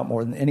care about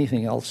more than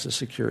anything else is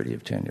security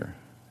of tenure,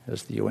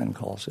 as the UN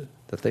calls it,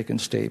 that they can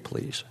stay,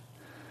 please.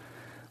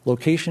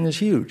 Location is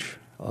huge.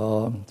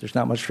 There's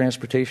not much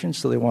transportation,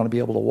 so they want to be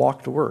able to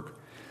walk to work.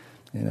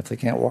 And if they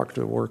can't walk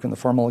to work in the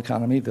formal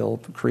economy, they'll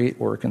create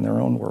work in their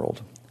own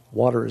world.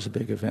 Water is a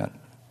big event.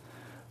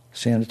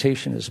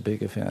 Sanitation is a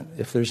big event.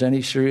 If there's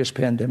any serious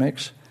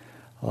pandemics,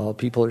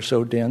 people are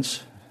so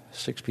dense,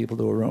 6 people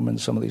to a room in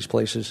some of these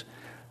places,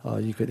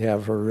 you could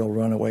have a real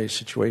runaway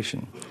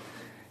situation.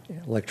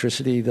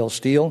 Electricity they'll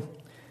steal,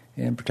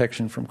 and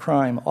protection from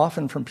crime,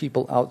 often from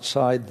people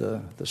outside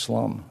the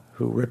slum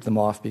who rip them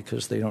off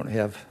because they don't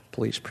have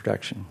police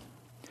protection.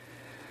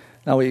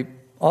 Now, we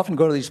often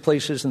go to these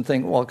places and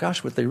think, well,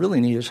 gosh, what they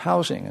really need is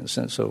housing. And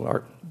so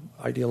our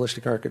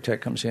idealistic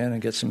architect comes in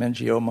and gets some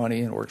NGO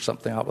money and works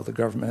something out with the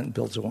government and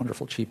builds a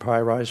wonderful cheap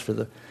high-rise for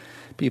the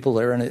people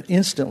there, and it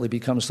instantly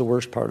becomes the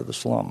worst part of the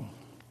slum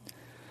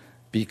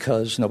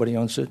because nobody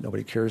owns it,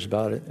 nobody cares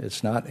about it,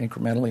 it's not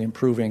incrementally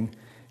improving,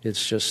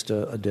 it's just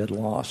a dead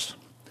loss.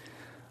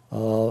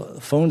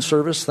 Phone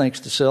service, thanks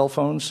to cell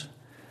phones,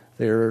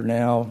 you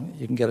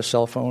can get a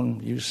cell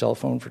phone, used cell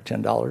phone for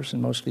 $10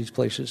 in most of these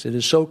places. It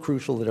is so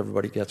crucial that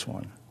everybody gets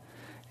one.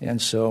 And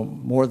so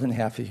more than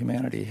half of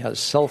humanity has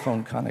cell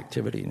phone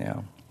connectivity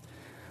now.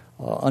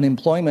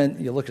 Unemployment,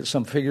 you look at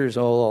some figures,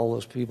 all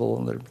those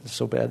people, they're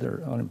so bad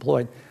they're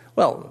unemployed.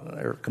 Well,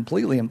 they're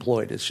completely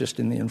employed. It's just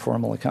in the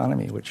informal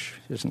economy, which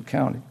isn't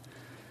counted.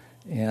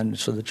 And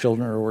so the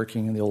children are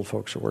working and the old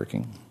folks are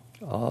working.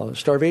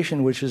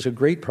 Starvation, which is a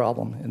great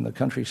problem in the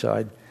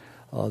countryside,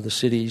 the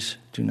cities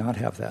do not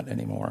have that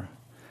anymore.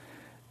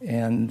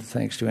 And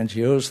thanks to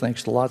NGOs,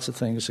 thanks to lots of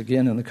things,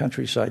 again, in the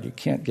countryside, you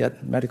can't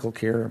get medical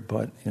care,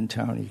 but in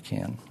town you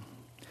can.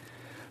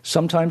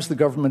 Sometimes the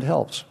government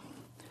helps.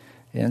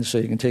 And so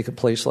you can take a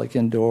place like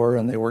Indore,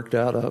 and they worked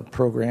out a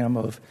program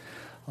of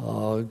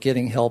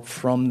getting help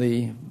from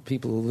the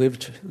people who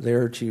lived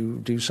there to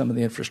do some of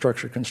the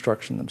infrastructure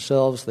construction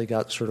themselves. They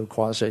got sort of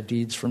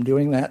quasi-deeds from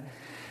doing that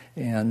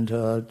and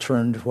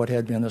turned what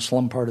had been a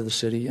slum part of the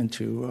city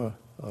into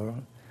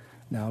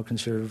now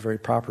considered a very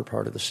proper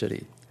part of the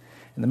city.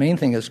 And the main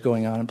thing that's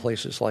going on in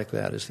places like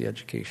that is the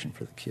education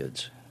for the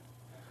kids.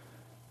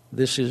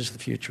 This is the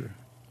future.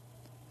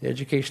 The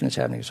education that's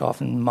happening is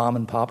often mom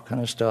and pop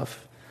kind of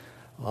stuff,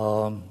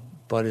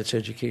 but it's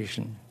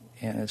education,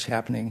 and it's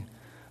happening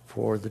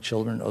for the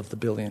children of the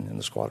billion in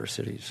the squatter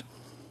cities.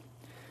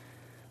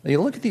 Now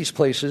you look at these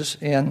places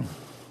and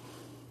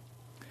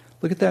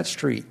look at that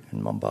street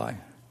in Mumbai.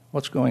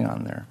 What's going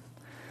on there?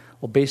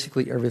 Well,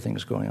 basically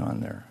everything's going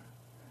on there.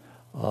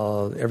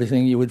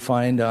 Everything you would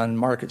find on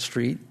Market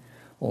Street,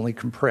 only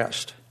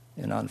compressed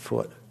and on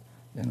foot,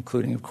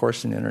 including, of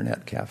course, an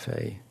internet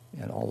cafe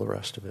and all the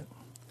rest of it.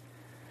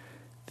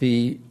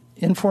 The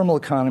informal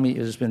economy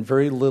has been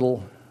very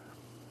little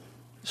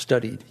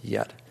studied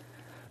yet.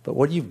 But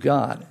what you've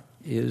got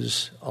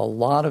is a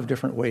lot of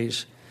different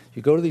ways.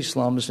 You go to these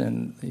slums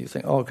and you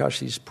think, oh, gosh,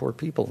 these poor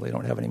people, they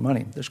don't have any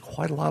money. There's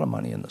quite a lot of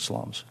money in the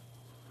slums.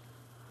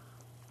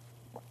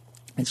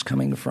 It's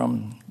coming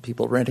from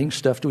people renting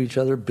stuff to each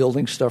other,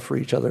 building stuff for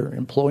each other,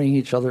 employing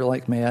each other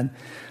like mad,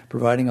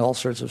 providing all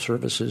sorts of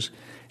services,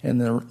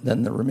 and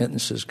then the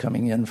remittances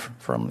coming in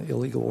from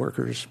illegal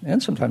workers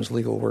and sometimes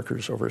legal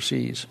workers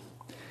overseas.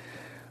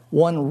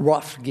 One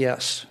rough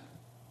guess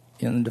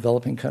in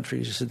developing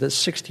countries is that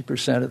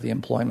 60% of the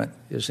employment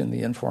is in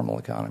the informal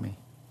economy.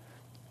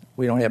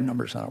 We don't have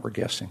numbers on it, we're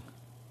guessing.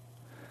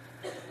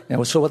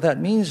 And so what that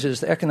means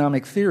is the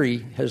economic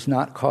theory has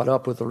not caught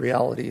up with the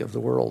reality of the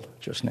world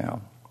just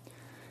now.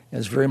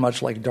 It's very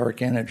much like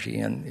dark energy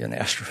in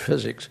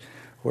astrophysics,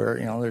 where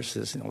there's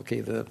this,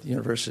 the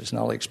universe is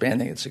not only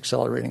expanding, it's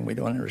accelerating. We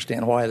don't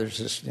understand why. There's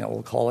this,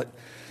 we'll call it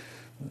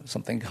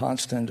something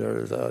constant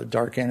or the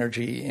dark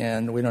energy,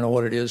 and we don't know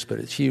what it is, but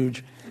it's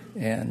huge,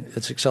 and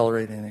it's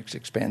accelerating and it's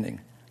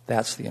expanding.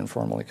 That's the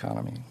informal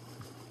economy.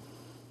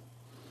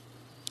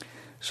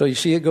 So you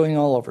see it going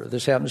all over.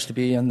 This happens to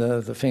be in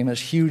the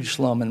famous huge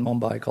slum in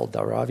Mumbai called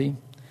Dharavi.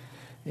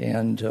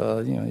 And,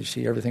 you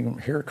see everything from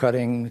hair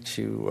cutting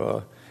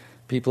to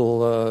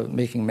people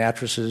making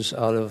mattresses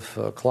out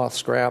of cloth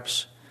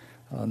scraps.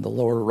 On the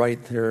lower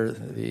right there,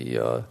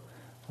 the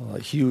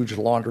huge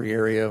laundry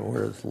area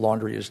where the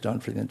laundry is done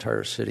for the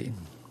entire city.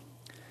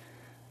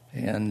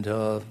 And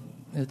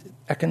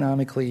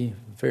economically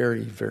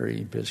very,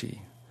 very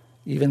busy.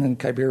 Even in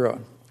Kibera.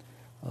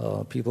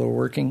 People are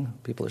working,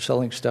 people are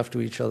selling stuff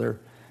to each other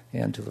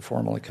and to the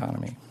formal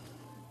economy.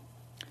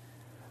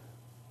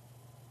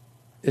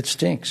 It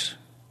stinks.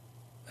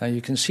 Now you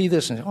can see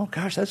this and say, oh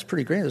gosh, that's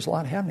pretty great. There's a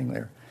lot happening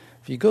there.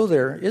 If you go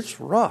there, it's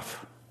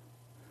rough.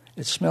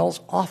 It smells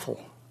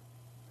awful.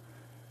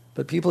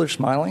 But people are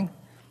smiling.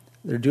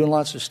 They're doing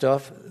lots of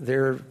stuff.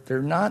 They're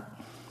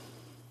not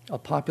a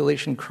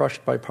population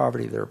crushed by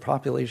poverty. They're a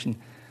population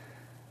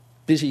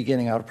busy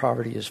getting out of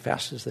poverty as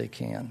fast as they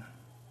can.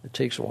 It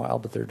takes a while,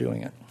 but they're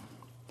doing it.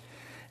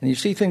 And you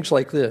see things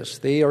like this.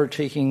 They are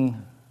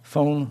taking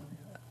the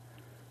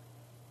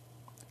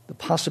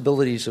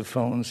possibilities of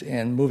phones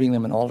and moving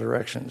them in all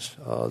directions.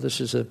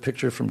 This is a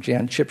picture from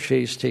Jan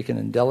Chipchase taken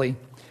in Delhi,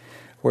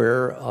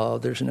 where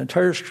there's an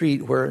entire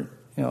street where,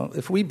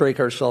 if we break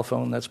our cell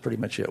phone, that's pretty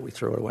much it. We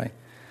throw it away.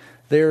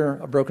 There,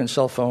 a broken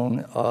cell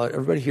phone,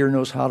 everybody here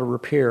knows how to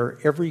repair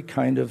every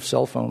kind of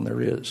cell phone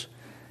there is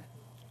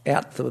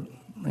at the,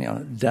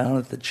 down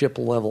at the chip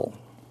level.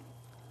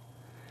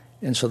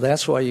 And so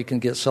that's why you can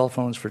get cell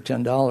phones for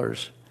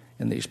 $10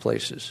 in these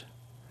places.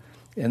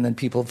 And then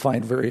people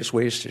find various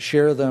ways to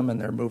share them, and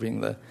they're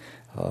moving the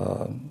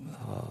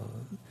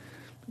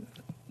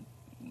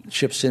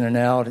chips in and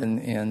out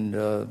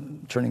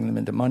and turning them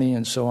into money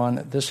and so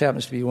on. This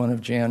happens to be one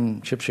of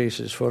Jan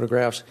Chipchase's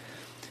photographs.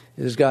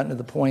 It has gotten to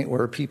the point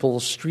where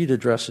people's street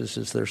addresses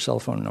is their cell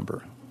phone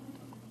number.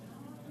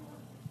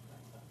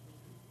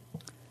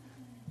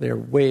 They're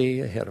way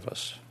ahead of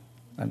us.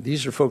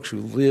 These are folks who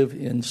live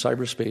in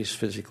cyberspace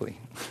physically.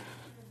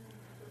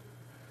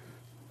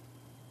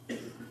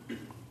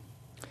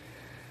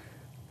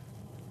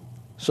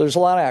 So there's a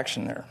lot of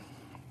action there.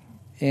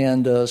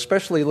 And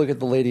especially look at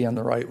the lady on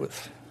the right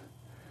with.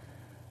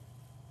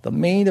 The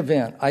main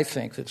event, I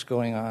think, that's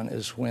going on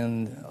is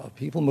when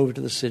people move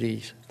to the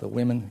cities, the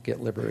women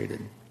get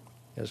liberated.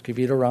 As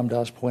Kavita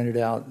Ramdas pointed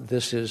out,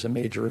 this is a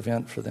major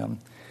event for them.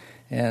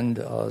 And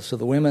so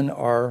the women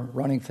are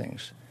running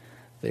things.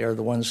 They are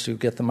the ones who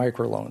get the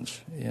microloans.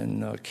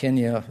 In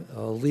Kenya,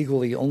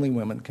 legally, only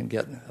women can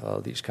get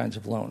these kinds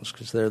of loans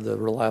because they're the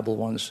reliable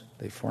ones.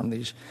 They form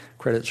these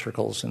credit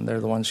circles, and they're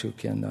the ones who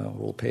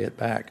will pay it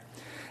back.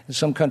 In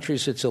some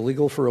countries, it's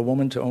illegal for a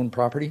woman to own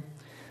property,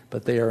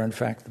 but they are, in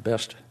fact, the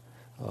best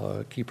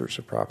keepers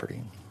of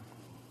property.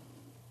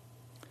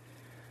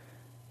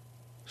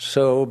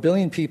 So 1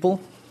 billion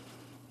people,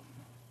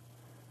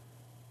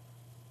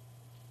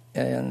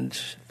 and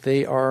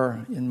they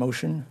are in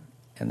motion,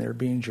 and they're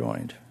being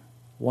joined.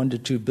 1 to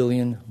 2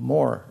 billion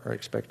more are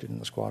expected in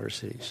the squatter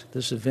cities.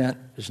 This event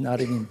is not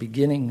even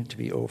beginning to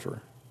be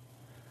over.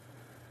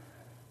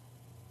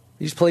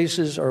 These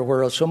places are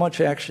where so much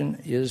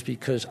action is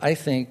because I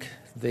think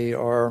they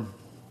are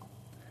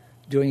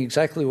doing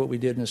exactly what we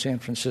did in San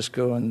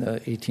Francisco in the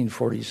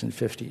 1840s and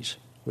 50s,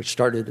 which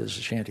started as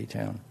a shanty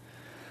town.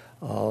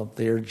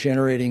 They are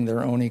generating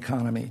their own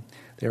economy.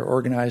 They are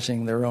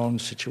organizing their own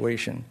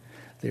situation.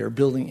 They are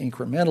building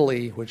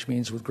incrementally, which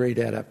means with great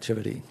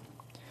adaptivity.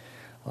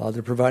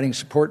 They're providing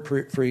support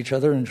for each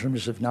other in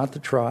terms of not the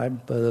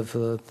tribe, but of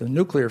the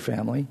nuclear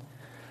family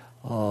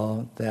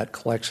that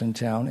collects in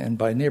town and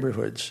by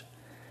neighborhoods.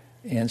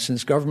 And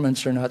since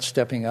governments are not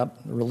stepping up,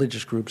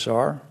 religious groups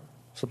are.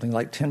 Something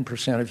like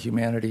 10% of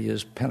humanity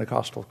is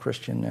Pentecostal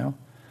Christian now,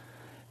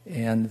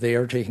 and they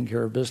are taking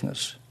care of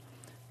business.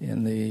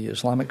 In the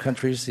Islamic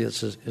countries,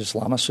 it's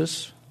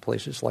Islamicists,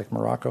 places like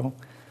Morocco,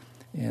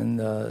 and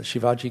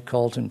Shivaji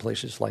cult in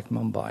places like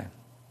Mumbai.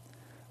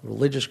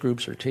 Religious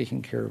groups are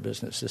taking care of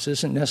business. This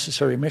isn't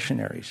necessarily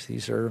missionaries.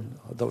 These are,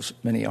 those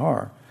many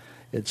are.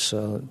 It's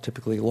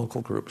typically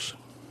local groups.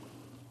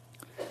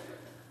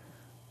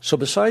 So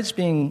besides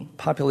being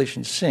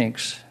population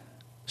sinks,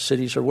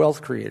 cities are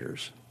wealth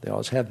creators. They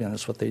always have been.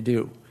 That's what they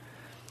do.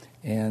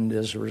 And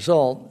as a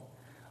result,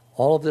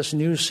 all of this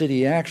new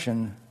city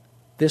action,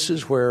 this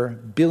is where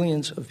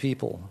billions of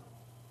people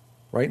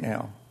right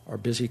now are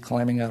busy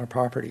climbing out of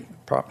poverty,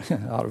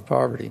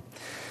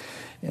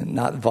 and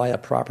not via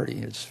property.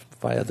 It's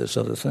via this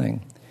other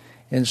thing.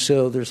 And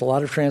so there's a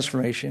lot of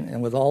transformation,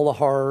 and with all the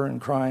horror and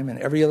crime and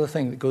every other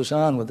thing that goes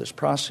on with this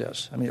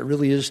process, I mean, it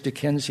really is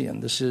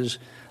Dickensian. This is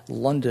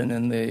London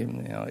in the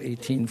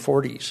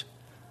 1840s.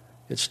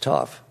 It's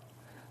tough.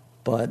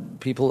 But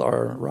people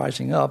are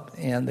rising up,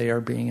 and they are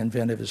being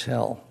inventive as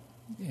hell.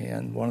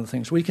 And one of the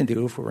things we can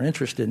do if we're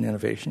interested in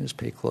innovation is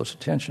pay close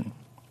attention.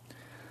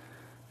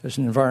 As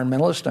an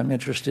environmentalist, I'm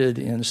interested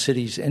in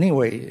cities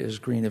anyway as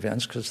green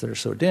events because they're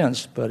so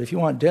dense. But if you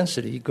want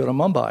density, go to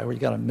Mumbai, where you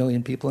got 1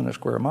 million people in a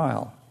square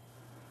mile.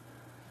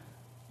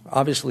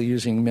 Obviously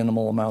using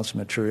minimal amounts of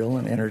material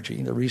and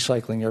energy. They're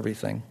recycling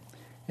everything,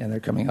 and they're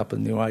coming up with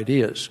new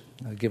ideas.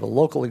 I'll give a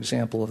local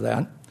example of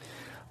that.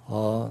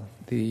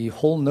 The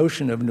whole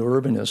notion of new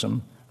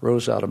urbanism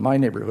rose out of my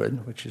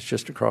neighborhood, which is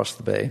just across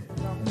the bay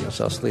in the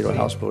Sausalito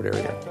houseboat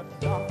area.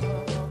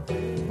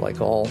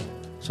 Like all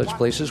such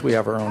places, we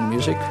have our own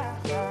music.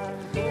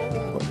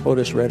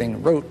 Otis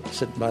Redding wrote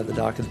sitting by the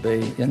dock of the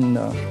bay in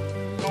the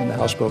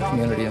houseboat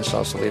community in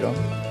Sausalito.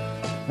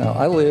 Now,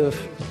 I live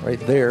right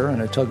there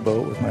in a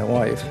tugboat with my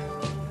wife.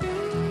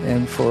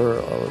 And for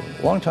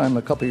a long time,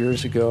 a couple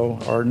years ago,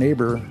 our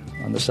neighbor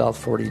on the South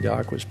 40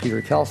 dock was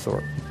Peter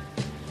Calthorpe.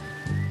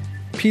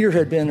 Peter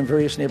had been in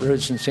various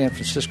neighborhoods in San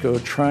Francisco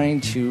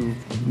trying to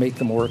make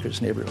them work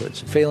as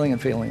neighborhoods, failing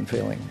and failing and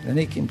failing. Then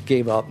he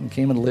gave up and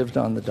came and lived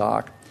on the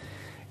dock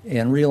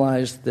and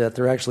realized that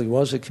there actually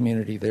was a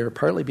community there,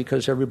 partly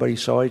because everybody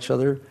saw each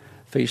other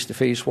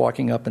face-to-face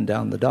walking up and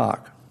down the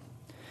dock.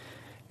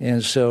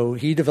 And so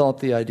he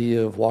developed the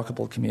idea of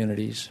walkable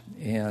communities,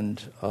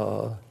 and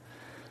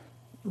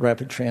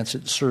rapid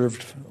transit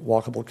served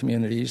walkable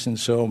communities. And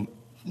so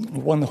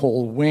one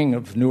whole wing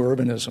of new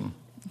urbanism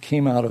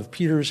came out of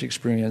Peter's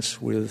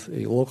experience with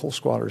a local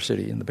squatter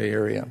city in the Bay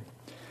Area.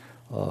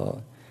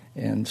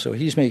 And so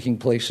he's making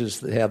places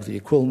that have the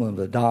equivalent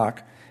of a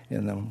dock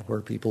in them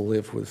where people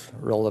live with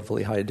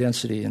relatively high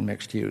density and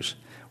mixed use.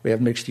 We have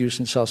mixed use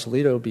in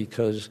Sausalito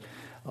because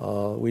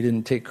we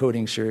didn't take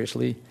coding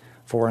seriously.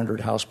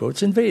 400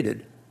 houseboats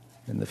invaded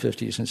in the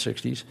 50s and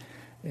 60s,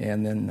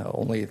 and then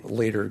only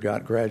later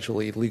got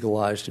gradually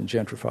legalized and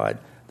gentrified,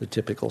 the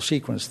typical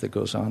sequence that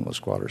goes on with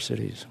squatter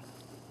cities.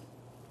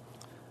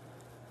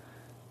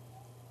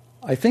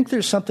 I think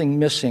there's something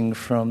missing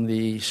from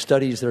the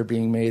studies that are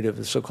being made of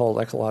the so-called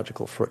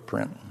ecological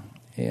footprint.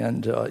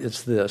 And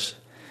it's this,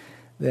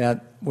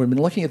 that we've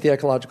been looking at the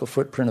ecological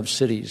footprint of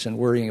cities and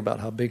worrying about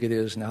how big it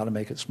is and how to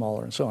make it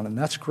smaller and so on. And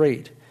that's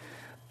great.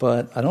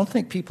 But I don't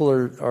think people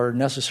are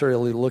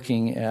necessarily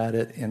looking at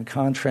it in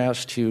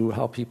contrast to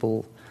how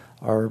people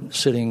are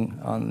sitting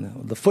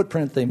on the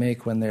footprint they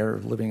make when they're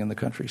living in the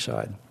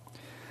countryside,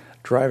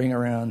 driving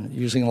around,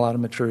 using a lot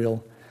of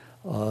material.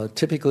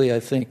 Typically, I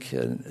think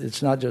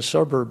it's not just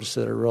suburbs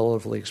that are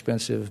relatively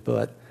expensive,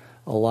 but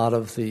a lot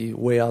of the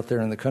way out there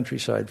in the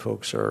countryside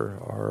folks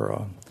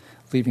are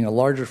leaving a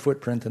larger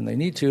footprint than they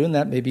need to, and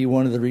that may be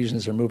one of the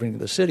reasons they're moving to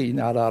the city,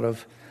 not out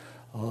of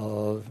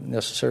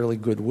necessarily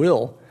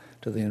goodwill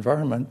to the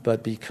environment,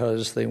 but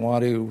because they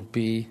want to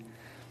be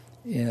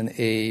in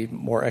a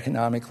more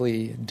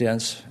economically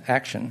dense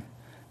action,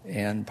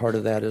 and part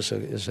of that is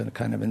a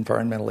kind of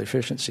environmental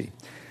efficiency.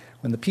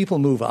 When the people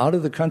move out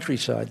of the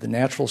countryside, the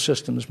natural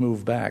systems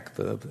move back.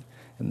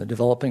 In the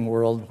developing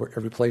world, where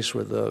every place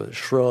where the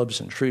shrubs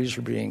and trees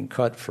are being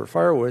cut for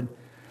firewood,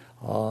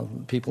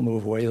 people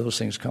move away, those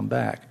things come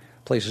back.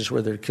 Places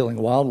where they're killing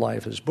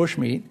wildlife as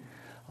bushmeat,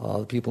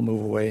 people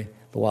move away,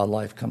 the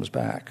wildlife comes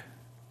back.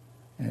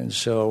 And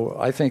so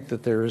I think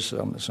that there's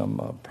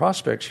some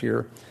prospects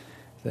here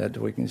that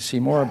we can see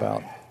more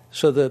about.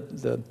 So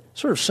the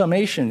sort of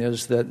summation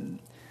is that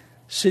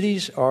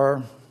cities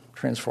are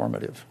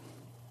transformative.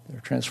 They're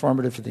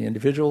transformative for the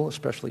individual,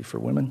 especially for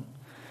women.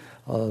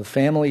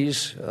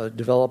 Families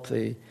develop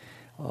the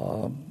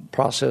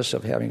process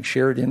of having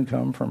shared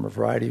income from a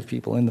variety of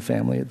people in the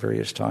family at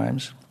various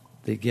times.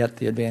 They get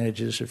the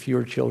advantages of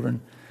fewer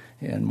children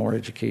and more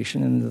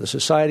education. And in the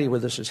society where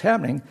this is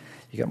happening,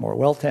 you get more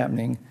wealth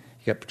happening,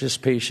 you get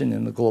participation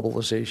in the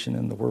globalization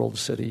in the world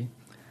city.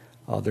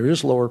 There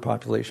is lower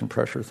population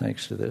pressure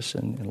thanks to this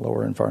and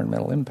lower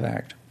environmental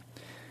impact.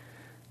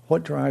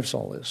 What drives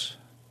all this?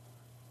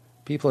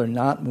 People are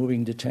not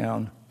moving to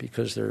town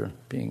because they're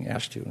being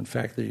asked to. In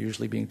fact, they're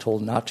usually being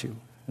told not to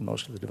in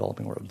most of the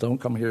developing world. Don't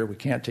come here, we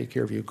can't take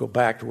care of you, go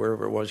back to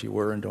wherever it was you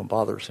were and don't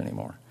bother us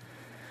anymore.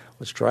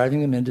 What's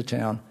driving them into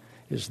town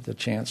is the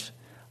chance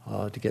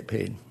to get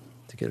paid,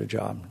 to get a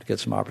job, to get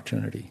some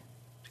opportunity,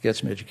 to get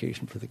some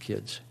education for the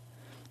kids,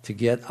 to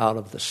get out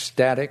of the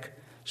static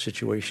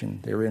situation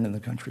they're in the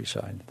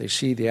countryside. They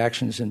see the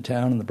actions in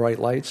town and the bright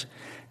lights,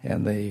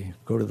 and they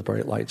go to the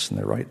bright lights, and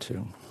they're right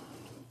to.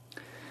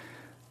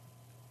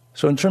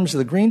 So in terms of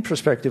the green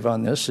perspective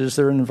on this, is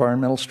there an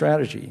environmental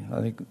strategy?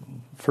 I think the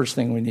first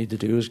thing we need to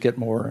do is get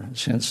more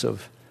sense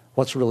of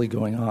what's really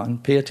going on,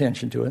 pay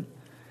attention to it,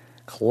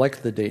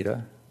 collect the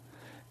data,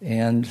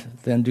 and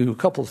then do a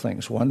couple of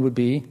things. One would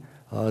be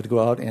to go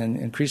out and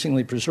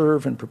increasingly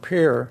preserve and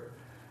prepare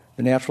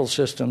the natural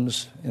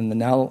systems in the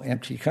now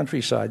empty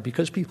countryside,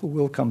 because people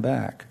will come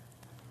back.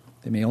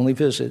 They may only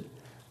visit,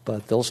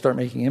 but they'll start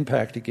making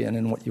impact again,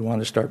 and what you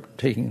want to start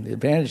taking the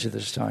advantage of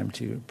this time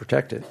to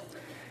protect it.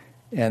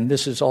 And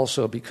this is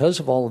also because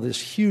of all of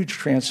this huge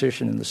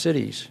transition in the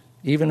cities,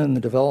 even in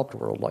the developed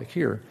world like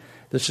here,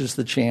 this is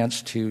the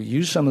chance to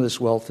use some of this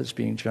wealth that's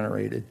being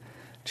generated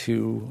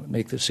to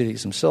make the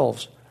cities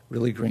themselves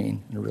really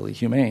green and really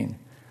humane.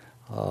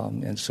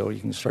 And so you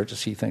can start to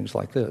see things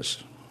like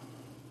this.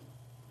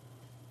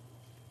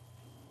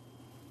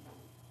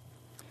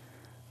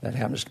 That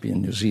happens to be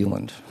in New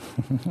Zealand.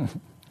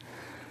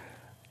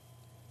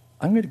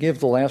 I'm going to give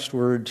the last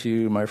word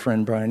to my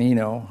friend Brian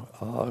Eno,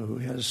 who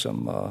has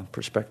some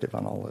perspective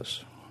on all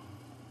this.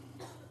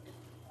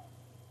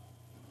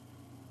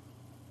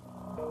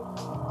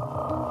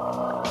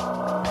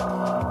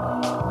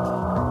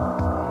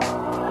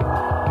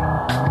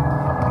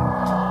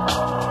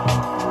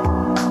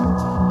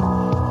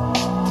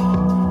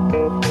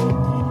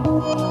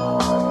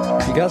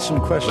 If you got some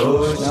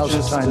questions, now's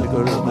the time to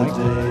go to the mic.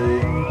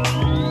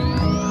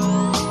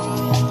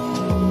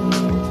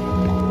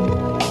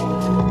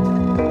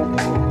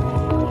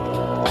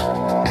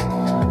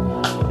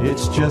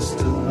 It's just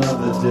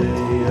another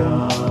day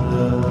on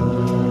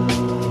earth.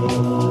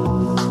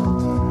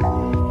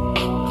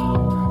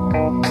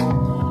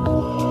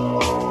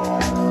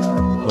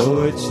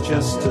 Oh, it's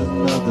just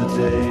another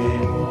day.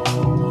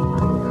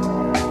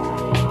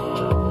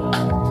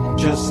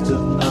 Just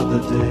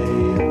another day.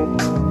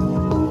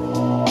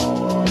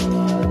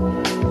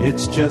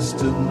 It's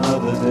just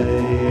another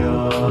day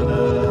on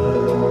earth.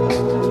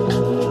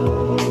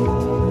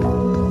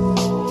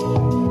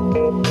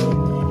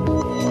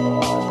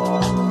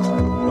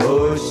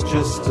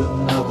 Just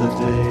another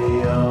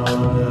day on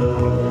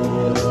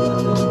earth.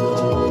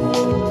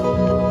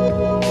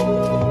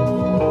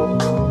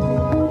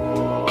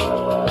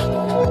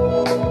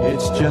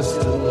 It's just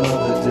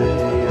another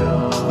day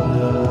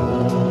on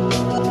earth.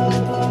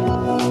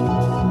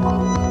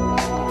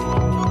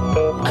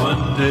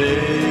 One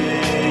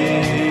day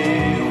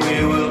we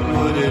will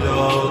put it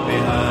all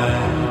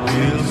behind.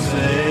 We'll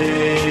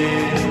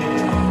say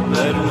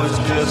that was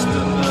just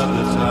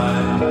another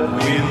time.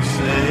 We'll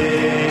say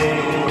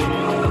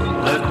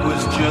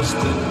just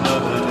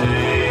another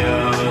day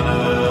on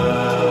earth.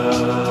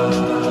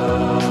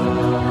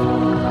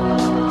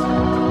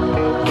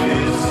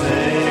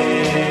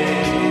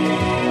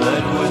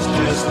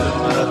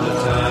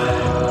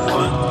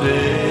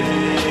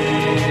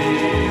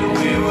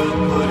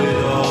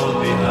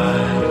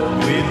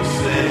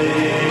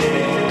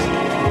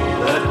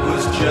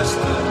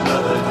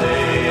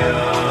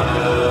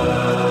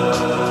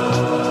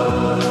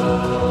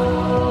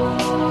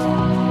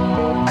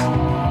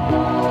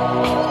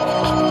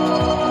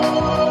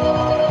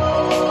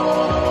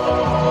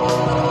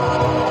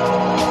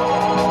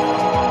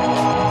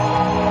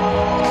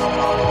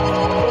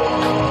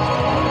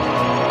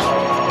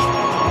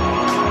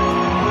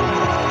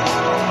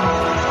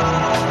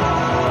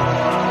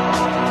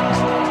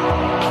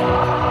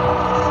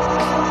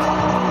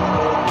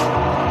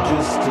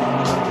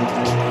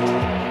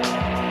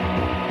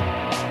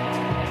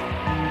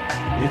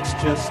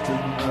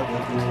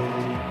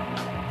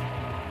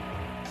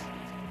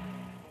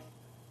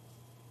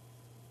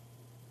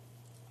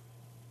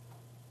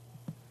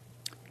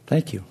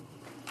 Thank you.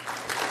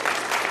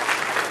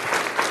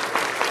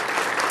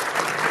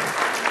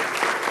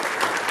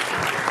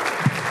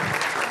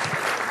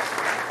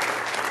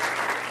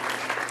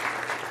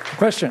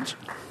 Questions?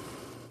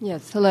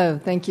 Yes, hello,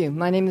 thank you.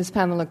 My name is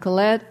Pamela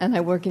Collette, and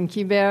I work in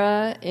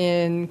Kibera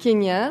in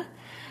Kenya.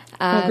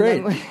 And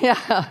great.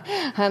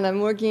 And I'm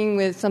working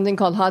with something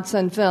called Hot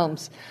Sun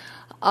Films.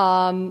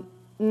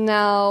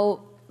 Now,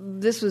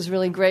 this was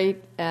really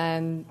great,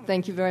 and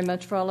thank you very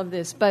much for all of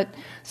this. But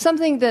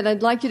something that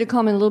I'd like you to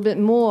comment a little bit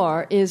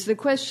more is the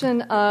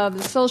question of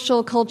the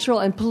social, cultural,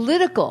 and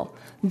political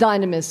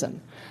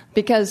dynamism.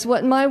 Because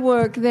what my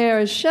work there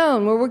has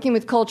shown, we're working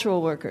with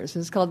cultural workers.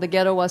 It's called the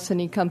Ghetto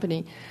Wasani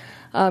Company,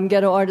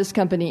 Ghetto Artist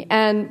Company.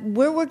 And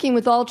we're working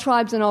with all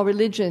tribes and all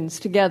religions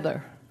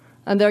together.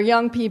 And they're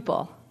young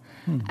people.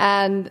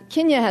 And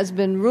Kenya has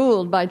been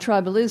ruled by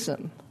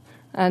tribalism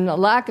and a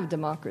lack of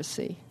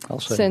democracy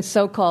since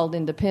so-called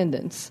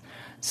independence.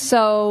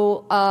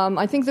 So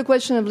I think the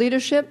question of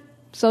leadership,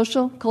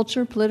 social,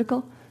 culture,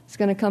 political, is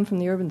going to come from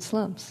the urban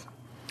slums.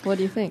 What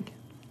do you think?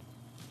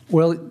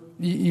 Well,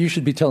 you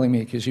should be telling me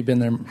because you've been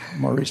there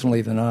more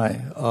recently than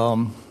I.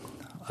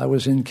 I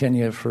was in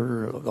Kenya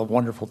for a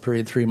wonderful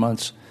period, 3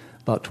 months,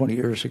 about 20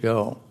 years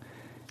ago.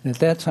 And at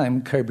that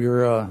time,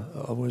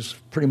 Kibera was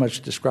pretty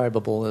much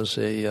describable as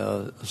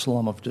a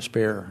slum of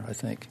despair, I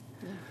think.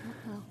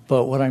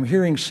 But what I'm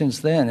hearing since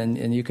then,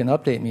 and you can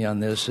update me on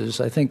this,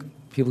 is I think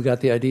people got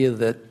the idea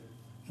that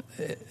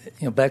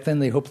back then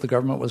they hoped the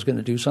government was going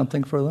to do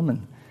something for them,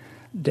 and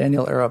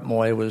Daniel Arap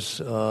Moi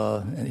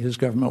and his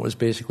government was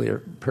basically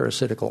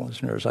parasitical,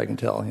 as near as I can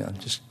tell.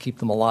 Just keep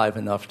them alive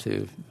enough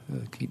to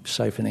keep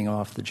siphoning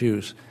off the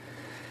juice.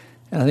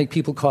 And I think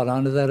people caught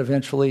on to that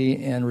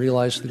eventually and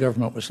realized the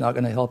government was not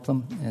going to help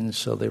them, and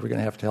so they were going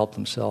to have to help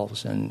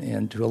themselves,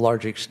 and to a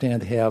large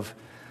extent have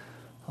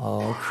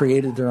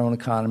created their own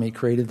economy,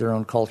 created their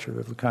own culture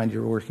of the kind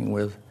you're working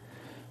with,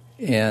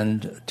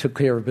 and took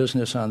care of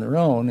business on their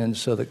own. And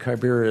so that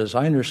Kibera, as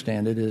I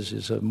understand it,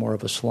 is more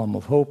of a slum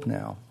of hope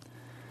now.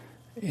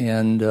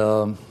 And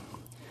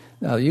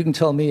now you can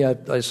tell me,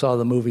 I saw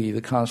the movie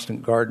The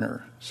Constant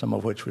Gardener, some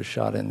of which was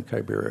shot in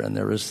Kibera, and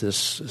there was this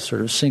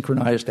sort of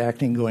synchronized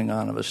acting going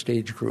on of a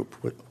stage group.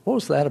 What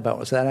was that about?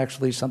 Was that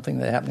actually something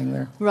that's happening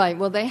there? Right.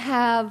 Well, they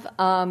have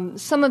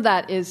some of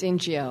that is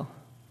NGO.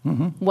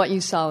 Mm-hmm. What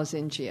you saw was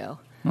NGO.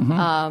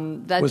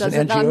 Mm-hmm. That was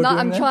doesn't.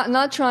 I'm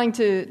not trying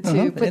to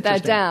put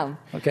that down.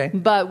 Okay.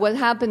 But what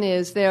happened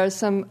is there are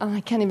some.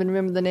 I can't even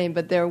remember the name,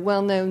 but they're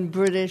well-known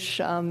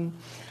British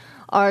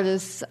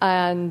artists,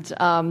 and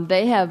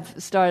they have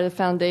started a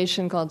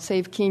foundation called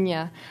Save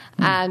Kenya.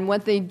 And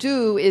what they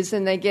do is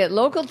then they get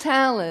local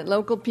talent,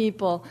 local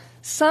people.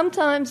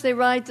 Sometimes they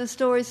write the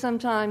stories,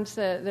 sometimes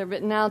they're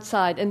written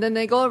outside. And then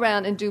they go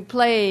around and do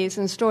plays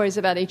and stories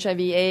about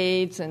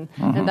HIV/AIDS and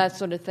that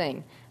sort of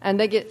thing. And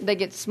they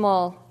get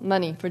small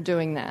money for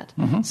doing that.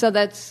 So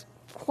that's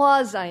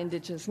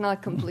quasi-indigenous,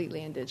 not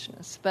completely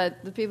indigenous.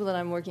 But the people that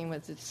I'm working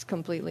with, it's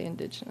completely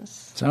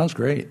indigenous. Sounds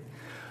great.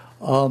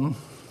 How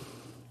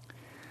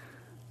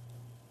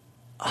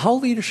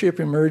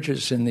leadership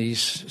emerges in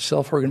these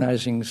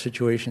self-organizing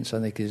situations, I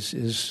think,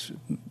 is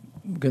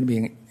going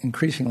to be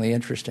increasingly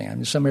interesting. I mean,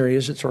 in some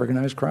areas it's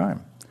organized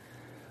crime.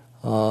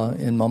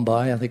 In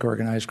Mumbai, I think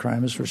organized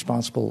crime is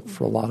responsible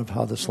for a lot of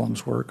how the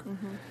slums work.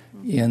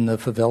 In the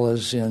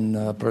favelas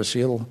in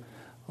Brazil,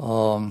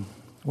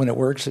 when it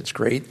works, it's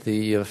great.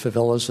 The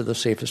favelas are the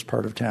safest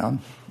part of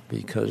town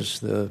because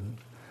the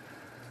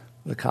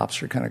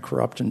cops are kind of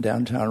corrupt in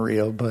downtown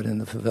Rio, but in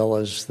the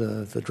favelas,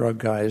 the drug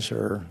guys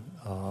are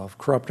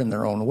corrupt in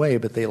their own way,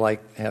 but they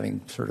like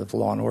having sort of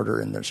law and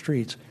order in their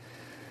streets.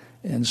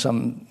 And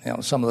some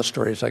of the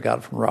stories I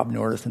got from Rob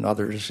North and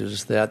others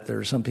is that there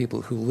are some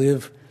people who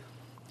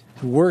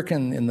work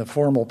in the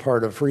formal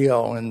part of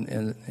Rio,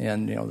 and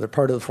they're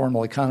part of the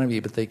formal economy,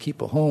 but they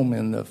keep a home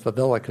in the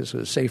favela because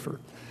it's safer.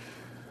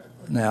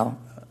 Now,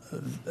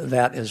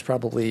 that has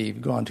probably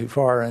gone too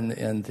far,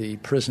 and the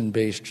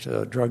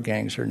prison-based drug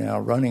gangs are now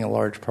running a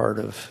large part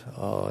of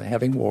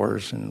having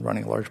wars and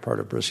running a large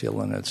part of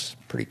Brazil, and it's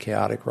pretty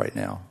chaotic right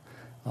now.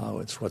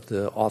 It's what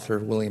the author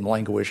William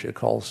Langewiesche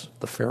calls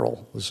the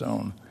feral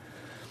zone.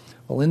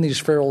 Well, in these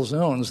feral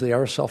zones, they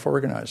are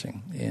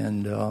self-organizing,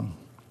 and to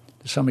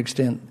some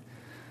extent,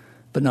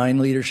 benign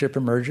leadership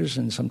emerges,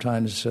 and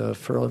sometimes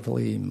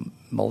fairly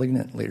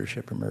malignant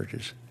leadership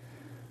emerges.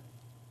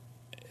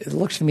 It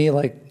looks to me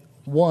like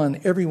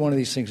every one of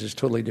these things is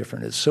totally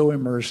different. It's so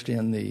immersed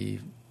in the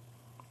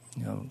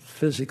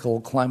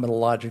physical,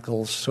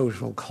 climatological,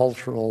 social,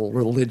 cultural,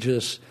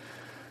 religious,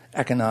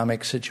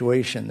 economic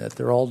situation that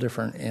they're all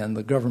different, and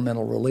the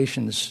governmental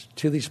relations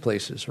to these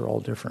places are all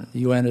different. The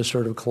UN is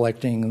sort of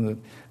collecting the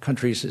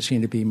countries that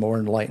seem to be more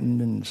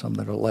enlightened and some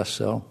that are less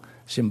so.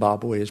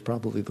 Zimbabwe is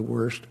probably the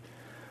worst.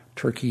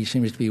 Turkey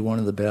seems to be one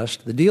of the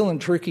best. The deal in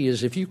Turkey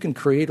is if you can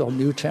create a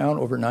new town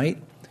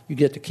overnight, you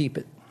get to keep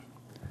it.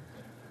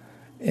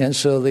 And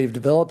so they've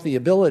developed the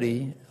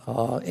ability,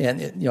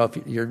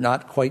 if you're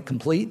not quite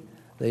complete,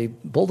 they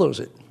bulldoze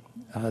it.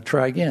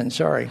 Try again.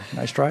 Sorry.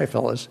 Nice try,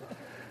 fellas.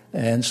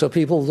 And so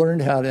people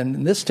learned how to,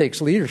 and this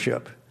takes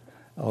leadership.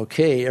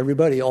 Okay,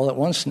 everybody all at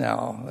once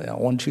now,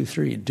 1, 2,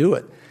 3, do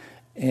it.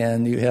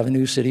 And you have a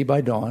new city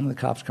by dawn. The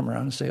cops come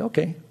around and say,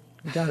 okay,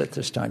 you got it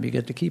this time. You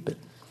get to keep it.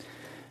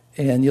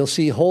 And you'll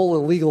see whole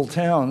illegal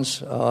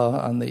towns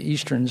on the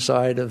eastern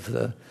side of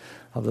the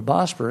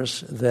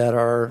Bosporus that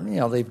are,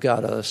 they've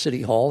got a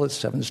city hall that's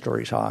 7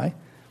 stories high,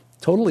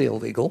 totally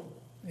illegal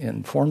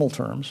in formal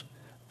terms,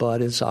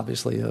 but it's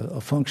obviously a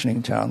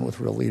functioning town with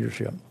real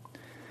leadership.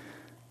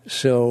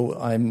 So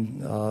I'm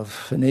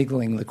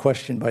finagling the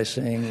question by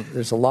saying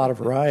there's a lot of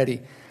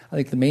variety. I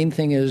think the main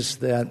thing is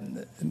that,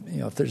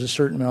 if there's a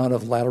certain amount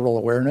of lateral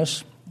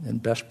awareness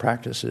and best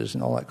practices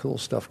and all that cool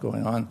stuff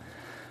going on,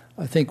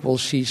 I think we'll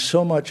see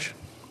so much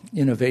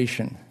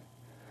innovation.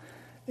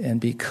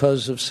 And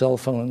because of cell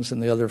phones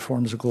and the other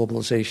forms of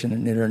globalization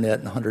and internet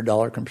and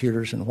 $100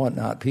 computers and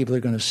whatnot, people are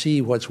going to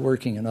see what's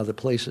working in other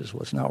places,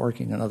 what's not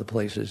working in other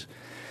places.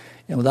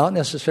 And without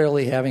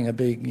necessarily having a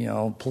big,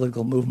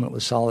 political movement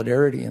with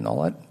solidarity and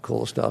all that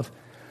cool stuff,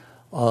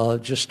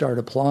 just start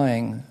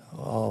applying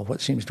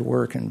what seems to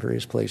work in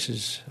various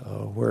places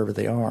wherever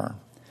they are.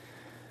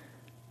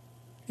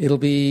 It'll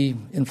be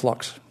in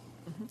flux.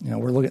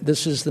 We're looking.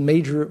 This is the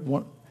major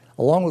one,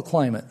 along with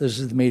climate. This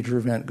is the major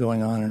event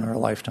going on in our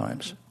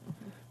lifetimes,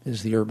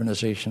 is the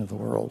urbanization of the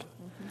world.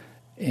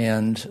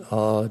 And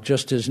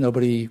just as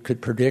nobody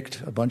could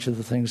predict a bunch of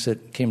the things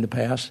that came to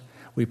pass,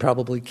 we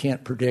probably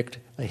can't predict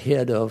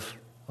ahead of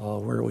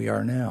where we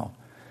are now.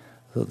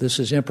 So this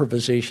is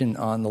improvisation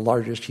on the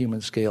largest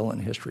human scale in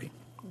history.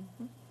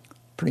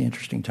 Pretty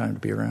interesting time to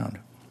be around.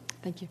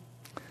 Thank you.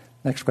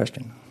 Next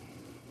question.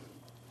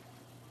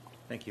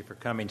 Thank you for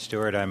coming,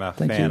 Stewart. I'm a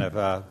fan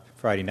of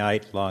Friday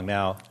night, Long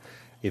Now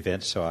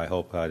events, so I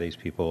hope these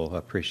people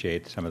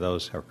appreciate some of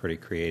those are pretty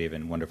creative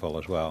and wonderful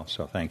as well.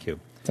 So thank you.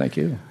 Thank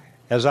you.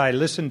 As I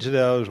listen to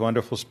those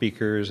wonderful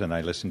speakers and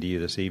I listen to you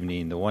this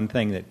evening, the one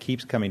thing that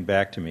keeps coming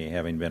back to me,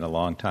 having been a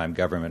long-time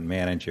government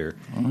manager,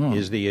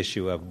 is the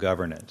issue of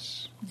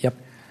governance. Yep.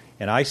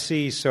 And I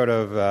see sort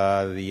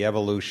of the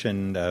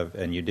evolution of,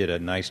 and you did a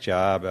nice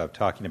job of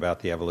talking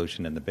about the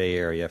evolution in the Bay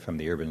Area from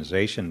the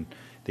urbanization,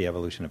 the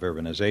evolution of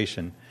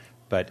urbanization,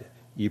 but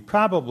you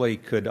probably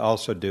could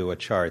also do a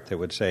chart that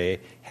would say,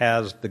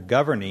 has the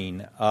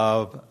governing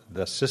of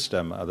the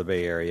system of the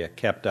Bay Area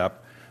kept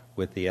up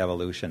with the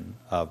evolution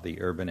of the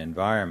urban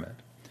environment?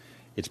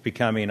 It's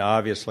becoming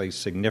obviously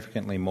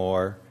significantly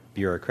more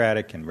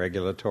bureaucratic and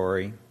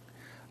regulatory.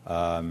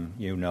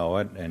 You know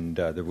it, and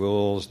the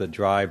rules that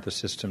drive the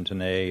system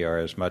today are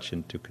as much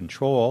into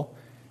control.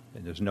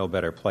 There's no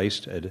better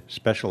place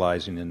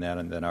specializing in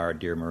that than our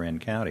dear Marin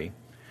County.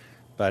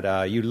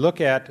 But you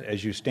look at,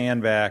 as you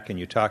stand back and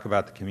you talk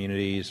about the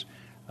communities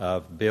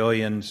of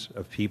billions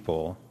of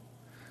people,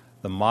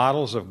 the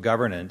models of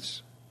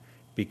governance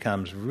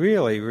becomes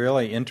really,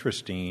 really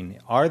interesting.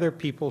 Are there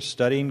people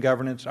studying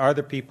governance? Are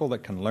there people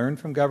that can learn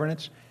from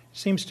governance? It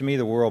seems to me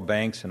the World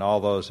Banks and all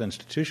those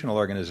institutional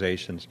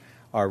organizations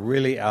are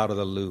really out of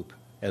the loop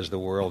as the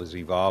world is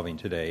evolving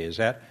today. Is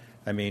that,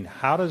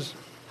 how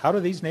do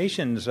these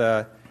nations,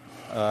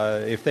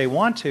 if they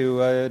want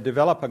to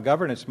develop a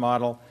governance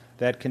model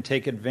that can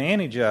take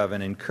advantage of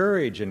and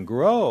encourage and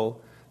grow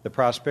the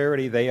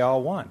prosperity they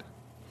all want?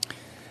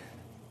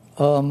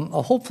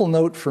 A hopeful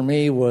note for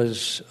me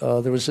was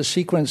there was a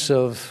sequence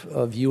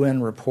of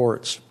UN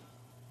reports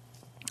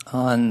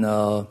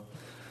on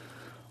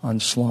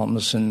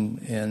slums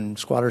and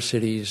squatter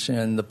cities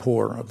and the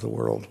poor of the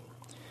world.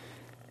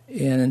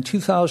 And in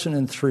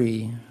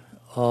 2003,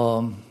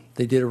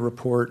 they did a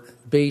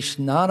report based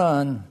not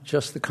on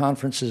just the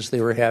conferences they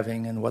were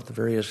having and what the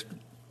various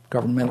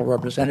governmental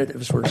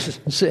representatives were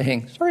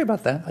saying. Sorry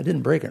about that. I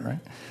didn't break it, right?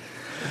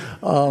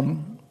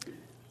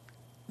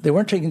 They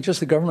weren't taking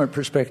just the government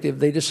perspective.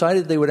 They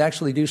decided they would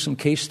actually do some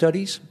case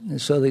studies. And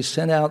so they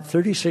sent out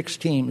 36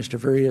 teams to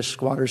various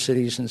squatter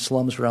cities and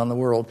slums around the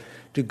world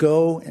to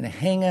go and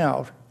hang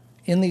out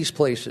in these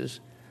places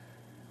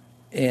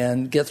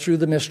and get through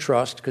the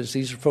mistrust, because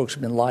these folks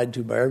have been lied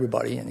to by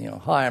everybody. And,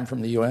 hi, I'm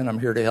from the UN. I'm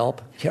here to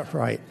help. Yeah,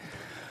 right.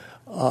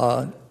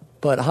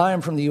 But hi,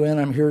 I'm from the UN.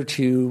 I'm here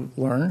to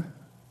learn.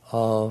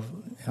 How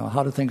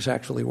do things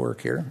actually work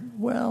here?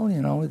 Well,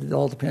 it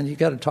all depends. You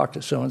got to talk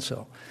to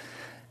so-and-so.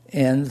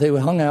 And they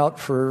hung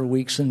out for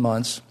weeks and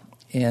months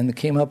and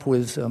came up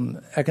with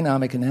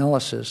economic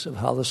analysis of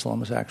how the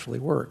slums actually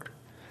worked.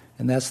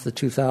 And that's the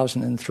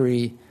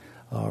 2003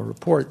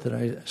 report that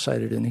I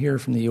cited in here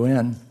from the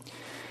UN.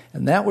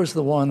 And that was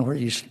the one where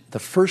the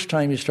first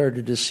time you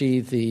started to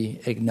see the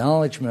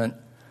acknowledgement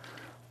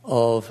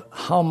of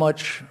how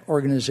much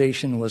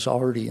organization was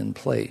already in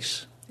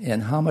place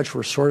and how much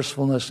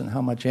resourcefulness and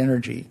how much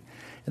energy,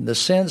 in the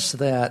sense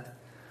that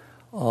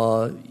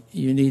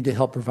you need to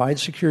help provide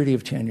security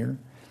of tenure.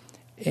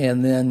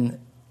 And then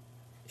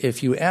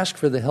if you ask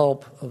for the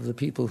help of the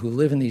people who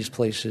live in these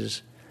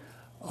places,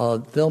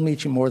 they'll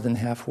meet you more than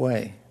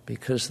halfway,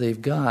 because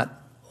they've got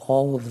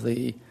all of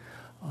the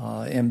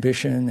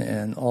ambition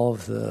and all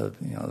of the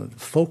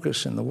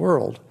focus in the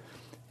world.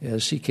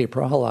 As C.K.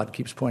 Prahalad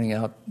keeps pointing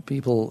out,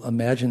 people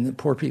imagine that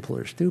poor people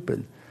are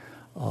stupid.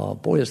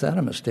 Boy, is that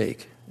a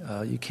mistake.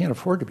 You can't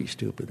afford to be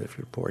stupid if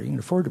you're poor. You can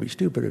afford to be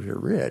stupid if you're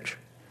rich.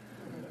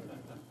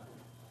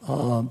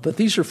 But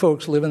these are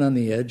folks living on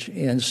the edge,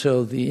 and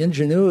so the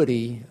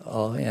ingenuity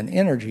and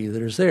energy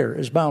that is there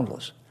is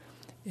boundless.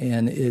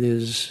 And it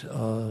is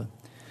not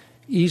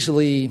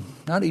easily,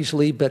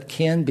 but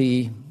can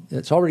be,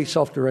 it's already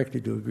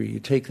self-directed to a degree. You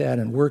take that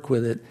and work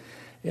with it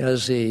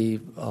as a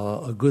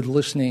good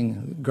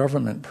listening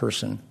government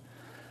person,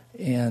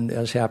 and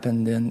as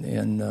happened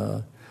in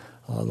the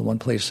one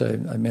place I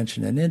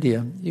mentioned in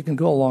India, you can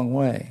go a long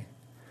way.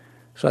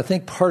 So I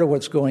think part of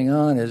what's going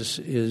on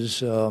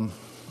is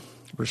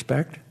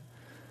respect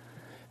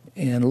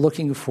and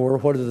looking for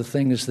what are the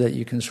things that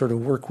you can sort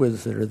of work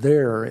with that are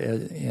there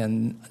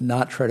and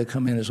not try to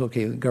come in as,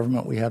 okay, the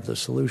government, we have the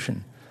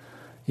solution.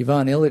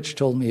 Ivan Illich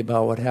told me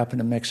about what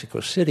happened in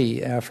Mexico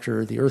City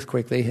after the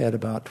earthquake they had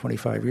about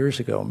 25 years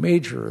ago,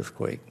 major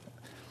earthquake.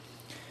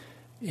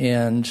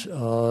 And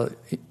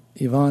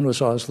Ivan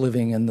was always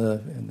living in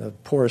the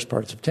poorest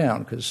parts of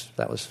town because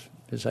that was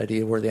his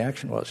idea where the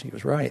action was. He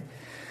was right.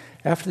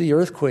 After the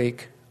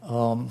earthquake,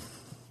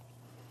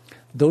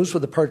 those were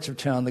the parts of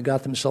town that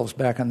got themselves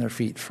back on their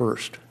feet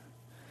first,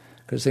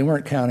 because they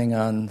weren't counting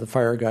on the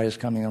fire guys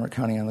coming, they weren't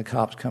counting on the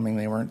cops coming,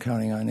 they weren't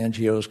counting on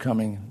NGOs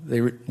coming.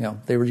 They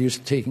were used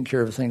to taking care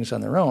of things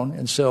on their own,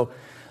 and so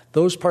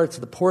those parts,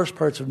 the poorest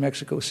parts of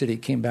Mexico City,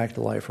 came back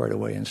to life right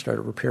away and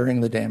started repairing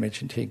the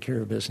damage and taking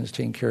care of business,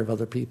 taking care of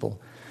other people.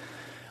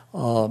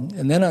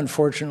 And then,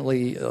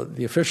 unfortunately,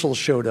 the officials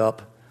showed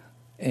up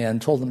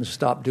and told them to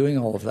stop doing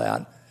all of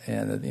that,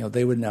 and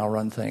they would now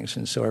run things,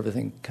 and so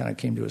everything kind of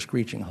came to a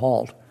screeching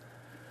halt.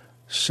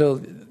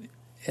 So,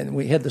 and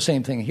we had the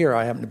same thing here.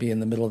 I happened to be in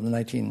the middle of the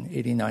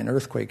 1989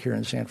 earthquake here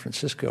in San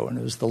Francisco, and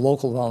it was the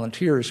local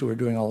volunteers who were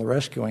doing all the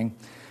rescuing.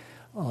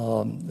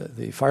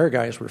 The fire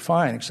guys were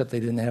fine, except they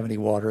didn't have any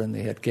water, and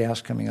they had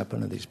gas coming up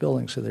into these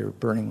buildings, so they were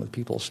burning with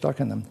people stuck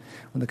in them.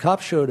 When the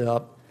cops showed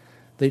up,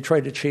 they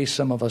tried to chase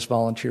some of us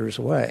volunteers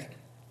away,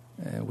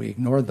 and we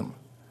ignored them.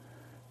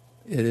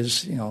 It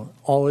is,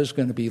 always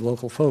going to be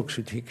local folks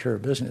who take care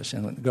of business,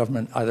 and the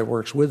government either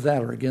works with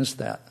that or against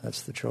that.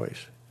 That's the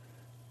choice,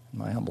 in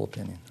my humble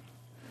opinion.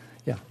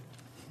 Yeah.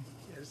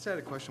 I just had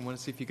a question. I wanted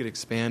to see if you could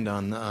expand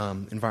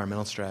on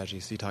environmental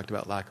strategy. So you talked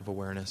about lack of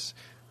awareness,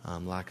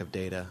 lack of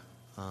data,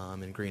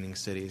 in greening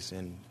cities,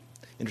 and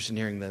interested in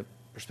hearing the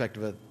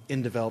perspective of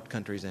in developed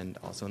countries and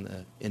also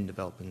in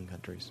developing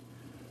countries.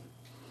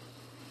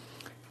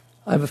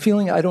 I have a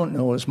feeling I don't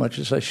know as much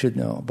as I should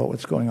know about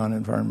what's going on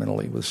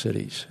environmentally with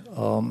cities.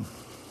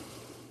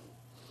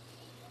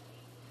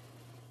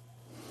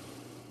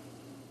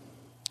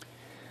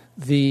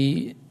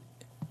 The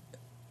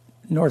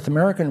North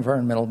American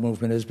environmental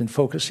movement has been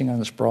focusing on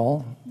the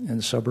sprawl in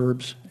the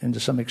suburbs and to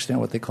some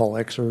extent what they call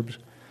exurbs,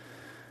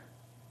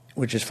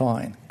 which is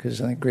fine because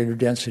I think greater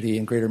density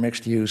and greater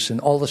mixed use and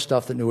all the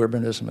stuff that new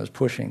urbanism is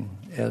pushing,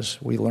 as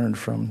we learned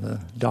from the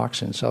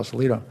docks in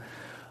Sausalito,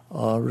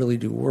 really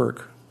do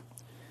work.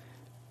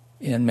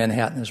 And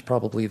Manhattan is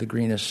probably the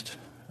greenest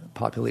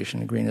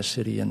population, the greenest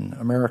city in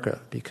America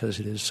because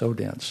it is so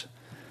dense.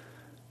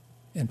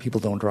 And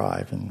people don't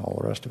drive and all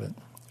the rest of it.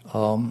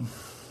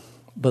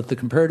 But the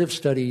comparative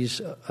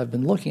studies I've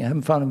been looking at, I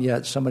haven't found them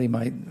yet. Somebody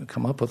might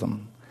come up with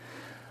them.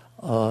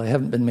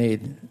 Haven't been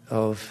made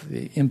of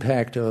the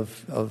impact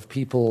of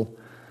people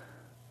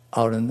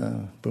out in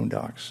the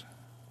boondocks.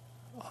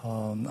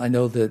 I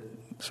know that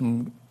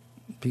some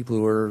people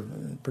who are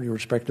pretty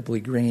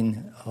respectably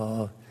green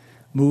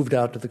moved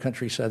out to the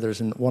countryside.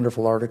 There's a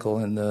wonderful article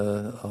in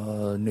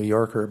the New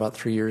Yorker about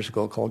 3 years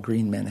ago called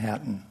Green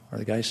Manhattan, where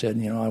the guy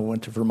said, I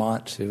went to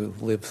Vermont to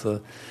live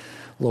the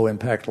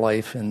low-impact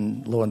life,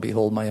 and lo and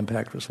behold, my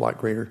impact was a lot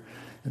greater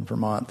in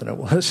Vermont than it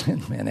was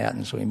in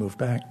Manhattan, so he moved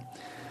back.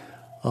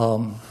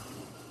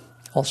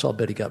 Also, I'll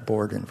bet he got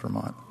bored in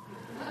Vermont.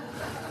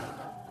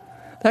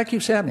 That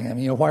keeps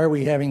happening. Why are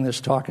we having this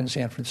talk in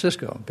San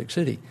Francisco, a big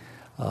city?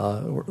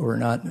 We're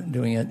not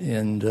doing it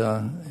in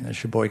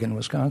Sheboygan,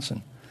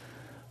 Wisconsin.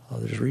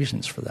 There's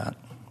reasons for that.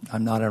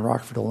 I'm not in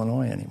Rockford,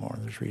 Illinois anymore.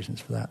 There's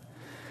reasons for that.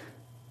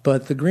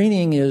 But the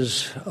greening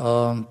is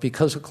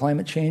because of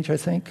climate change, I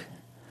think.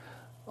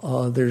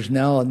 There's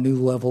now a new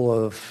level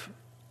of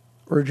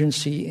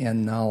urgency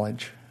and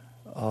knowledge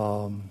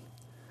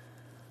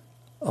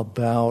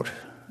about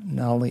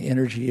not only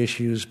energy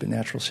issues, but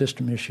natural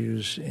system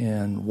issues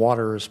and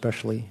water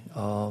especially.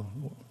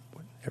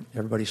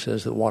 Everybody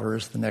says that water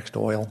is the next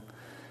oil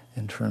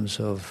in terms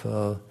of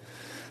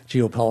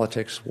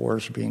geopolitics.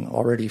 Wars are being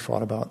already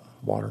fought about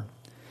water,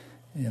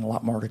 and a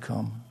lot more to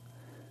come.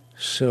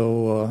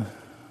 So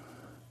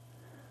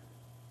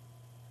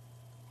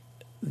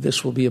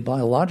this will be a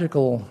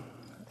biological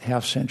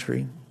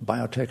half-century.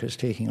 Biotech is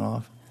taking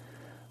off.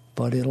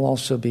 But it'll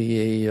also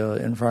be a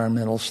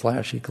environmental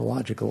 /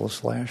 ecological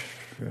 /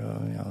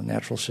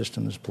 natural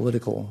systems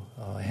political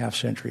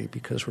half-century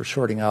because we're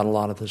sorting out a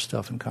lot of this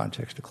stuff in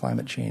context of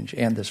climate change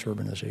and this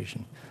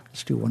urbanization.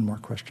 Let's do one more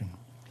question.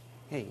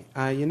 Hey,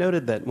 you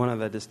noted that one of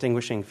the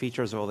distinguishing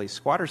features of all these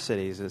squatter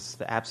cities is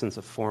the absence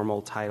of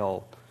formal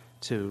title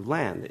to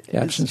land. The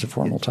absence of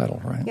formal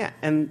title, right? Yeah,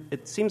 and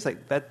it seems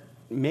like that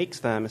makes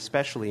them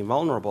especially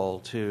vulnerable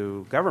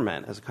to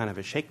government as a kind of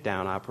a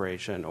shakedown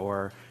operation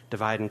or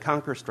divide and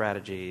conquer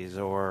strategies,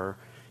 or,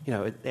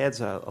 it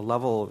adds a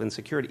level of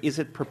insecurity. Is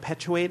it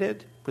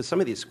perpetuated? Because some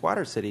of these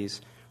squatter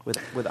cities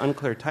with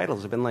unclear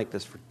titles have been like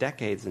this for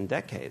decades and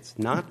decades,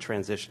 not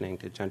transitioning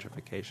to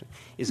gentrification.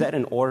 Is that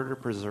in order to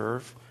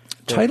preserve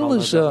their title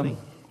is a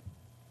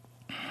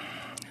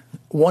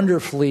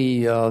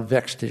wonderfully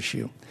vexed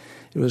issue.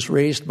 It was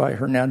raised by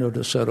Hernando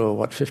de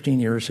Soto, 15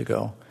 years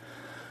ago,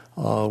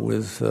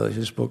 with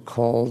his book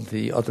called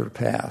The Other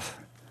Path,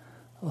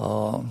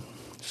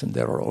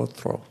 Sendero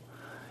Otro.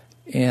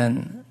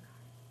 And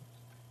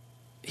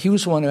he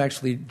was the one who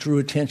actually drew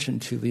attention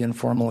to the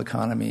informal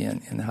economy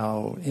and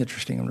how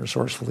interesting and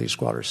resourceful these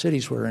squatter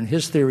cities were. And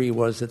his theory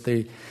was that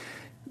they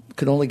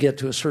could only get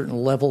to a certain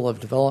level of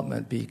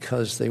development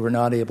because they were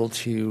not able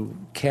to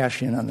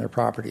cash in on their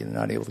property. They're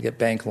not able to get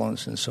bank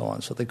loans and so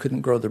on. So they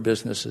couldn't grow their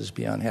businesses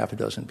beyond half a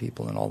dozen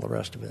people and all the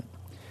rest of it.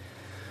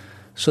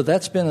 So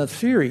that's been a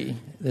theory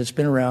that's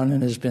been around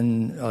and has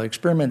been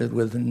experimented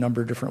with in a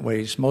number of different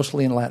ways,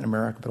 mostly in Latin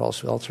America, but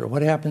also elsewhere.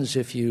 What happens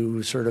if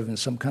you sort of, in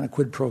some kind of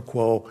quid pro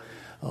quo,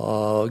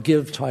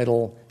 give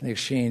title in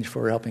exchange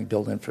for helping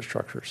build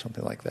infrastructure or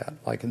something like that,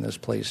 like in this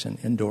place in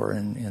Indore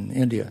in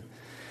India?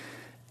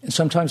 And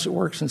sometimes it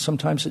works and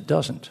sometimes it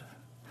doesn't.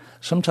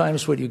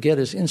 Sometimes what you get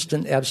is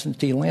instant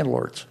absentee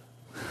landlords.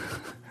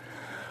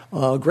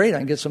 Great, I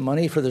can get some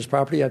money for this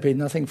property I paid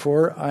nothing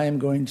for. I am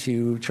going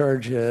to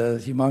charge a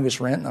humongous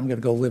rent, and I'm going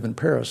to go live in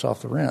Paris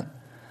off the rent.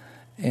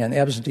 And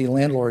absentee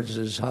landlords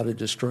is how to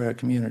destroy a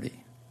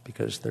community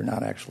because they're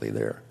not actually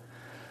there.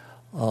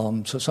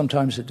 So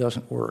sometimes it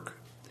doesn't work.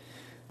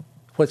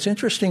 What's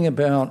interesting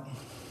about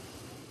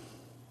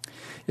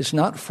it's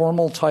not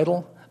formal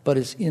title, but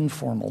it's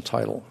informal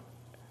title.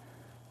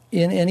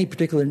 In any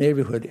particular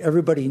neighborhood,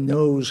 everybody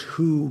knows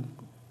who,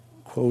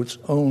 quotes,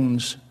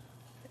 owns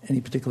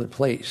any particular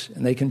place,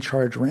 and they can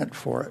charge rent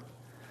for it.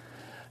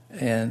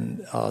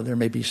 And there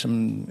may be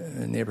some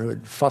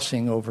neighborhood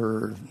fussing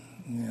over,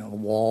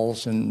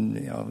 walls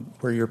and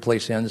where your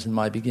place ends and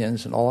mine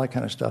begins and all that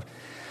kind of stuff.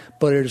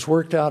 But it has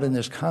worked out in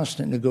this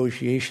constant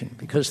negotiation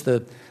because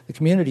the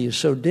community is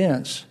so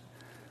dense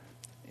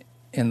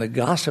and the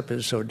gossip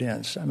is so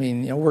dense. I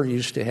mean, we're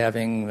used to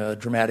having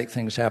dramatic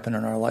things happen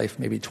in our life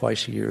maybe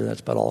twice a year.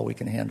 That's about all we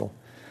can handle.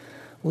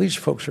 Well, these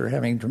folks are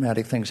having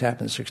dramatic things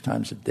happen 6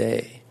 times a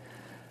day.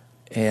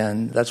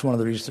 And that's one of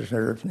the reasons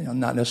they're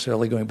not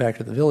necessarily going back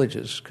to the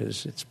villages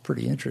because it's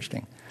pretty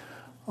interesting.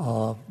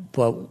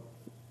 But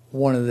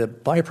one of the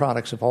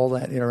byproducts of all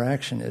that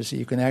interaction is that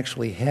you can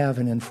actually have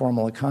an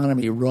informal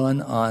economy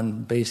run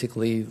on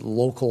basically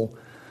locally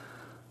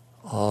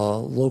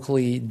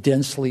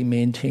densely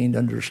maintained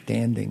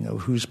understanding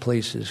of whose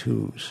place is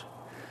whose.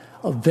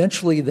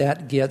 Eventually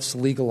that gets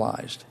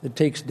legalized. It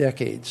takes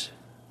decades.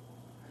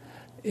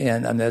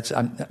 And that's,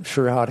 I'm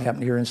sure how it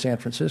happened here in San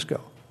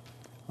Francisco.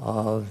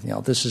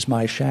 This is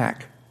my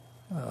shack.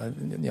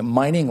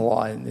 Mining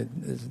law it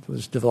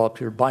was developed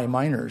here by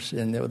miners,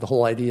 and the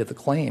whole idea of the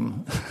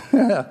claim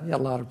had a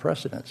lot of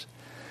precedence.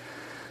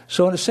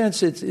 So in a sense,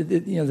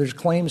 there's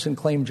claims and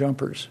claim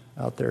jumpers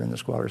out there in the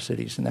squatter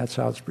cities, and that's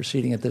how it's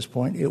proceeding at this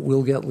point. It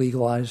will get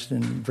legalized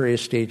in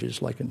various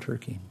stages, like in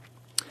Turkey.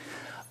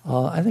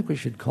 I think we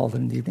should call it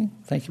an evening.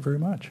 Thank you very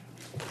much.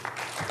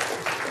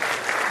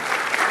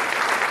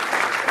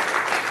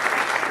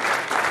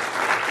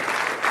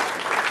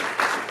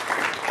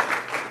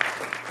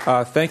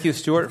 Thank you,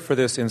 Stewart, for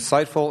this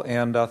insightful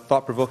and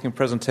thought-provoking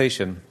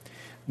presentation.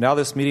 Now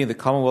this meeting of the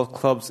Commonwealth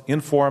Club's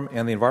Inform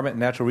and the Environment and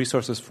Natural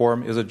Resources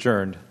Forum is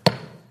adjourned.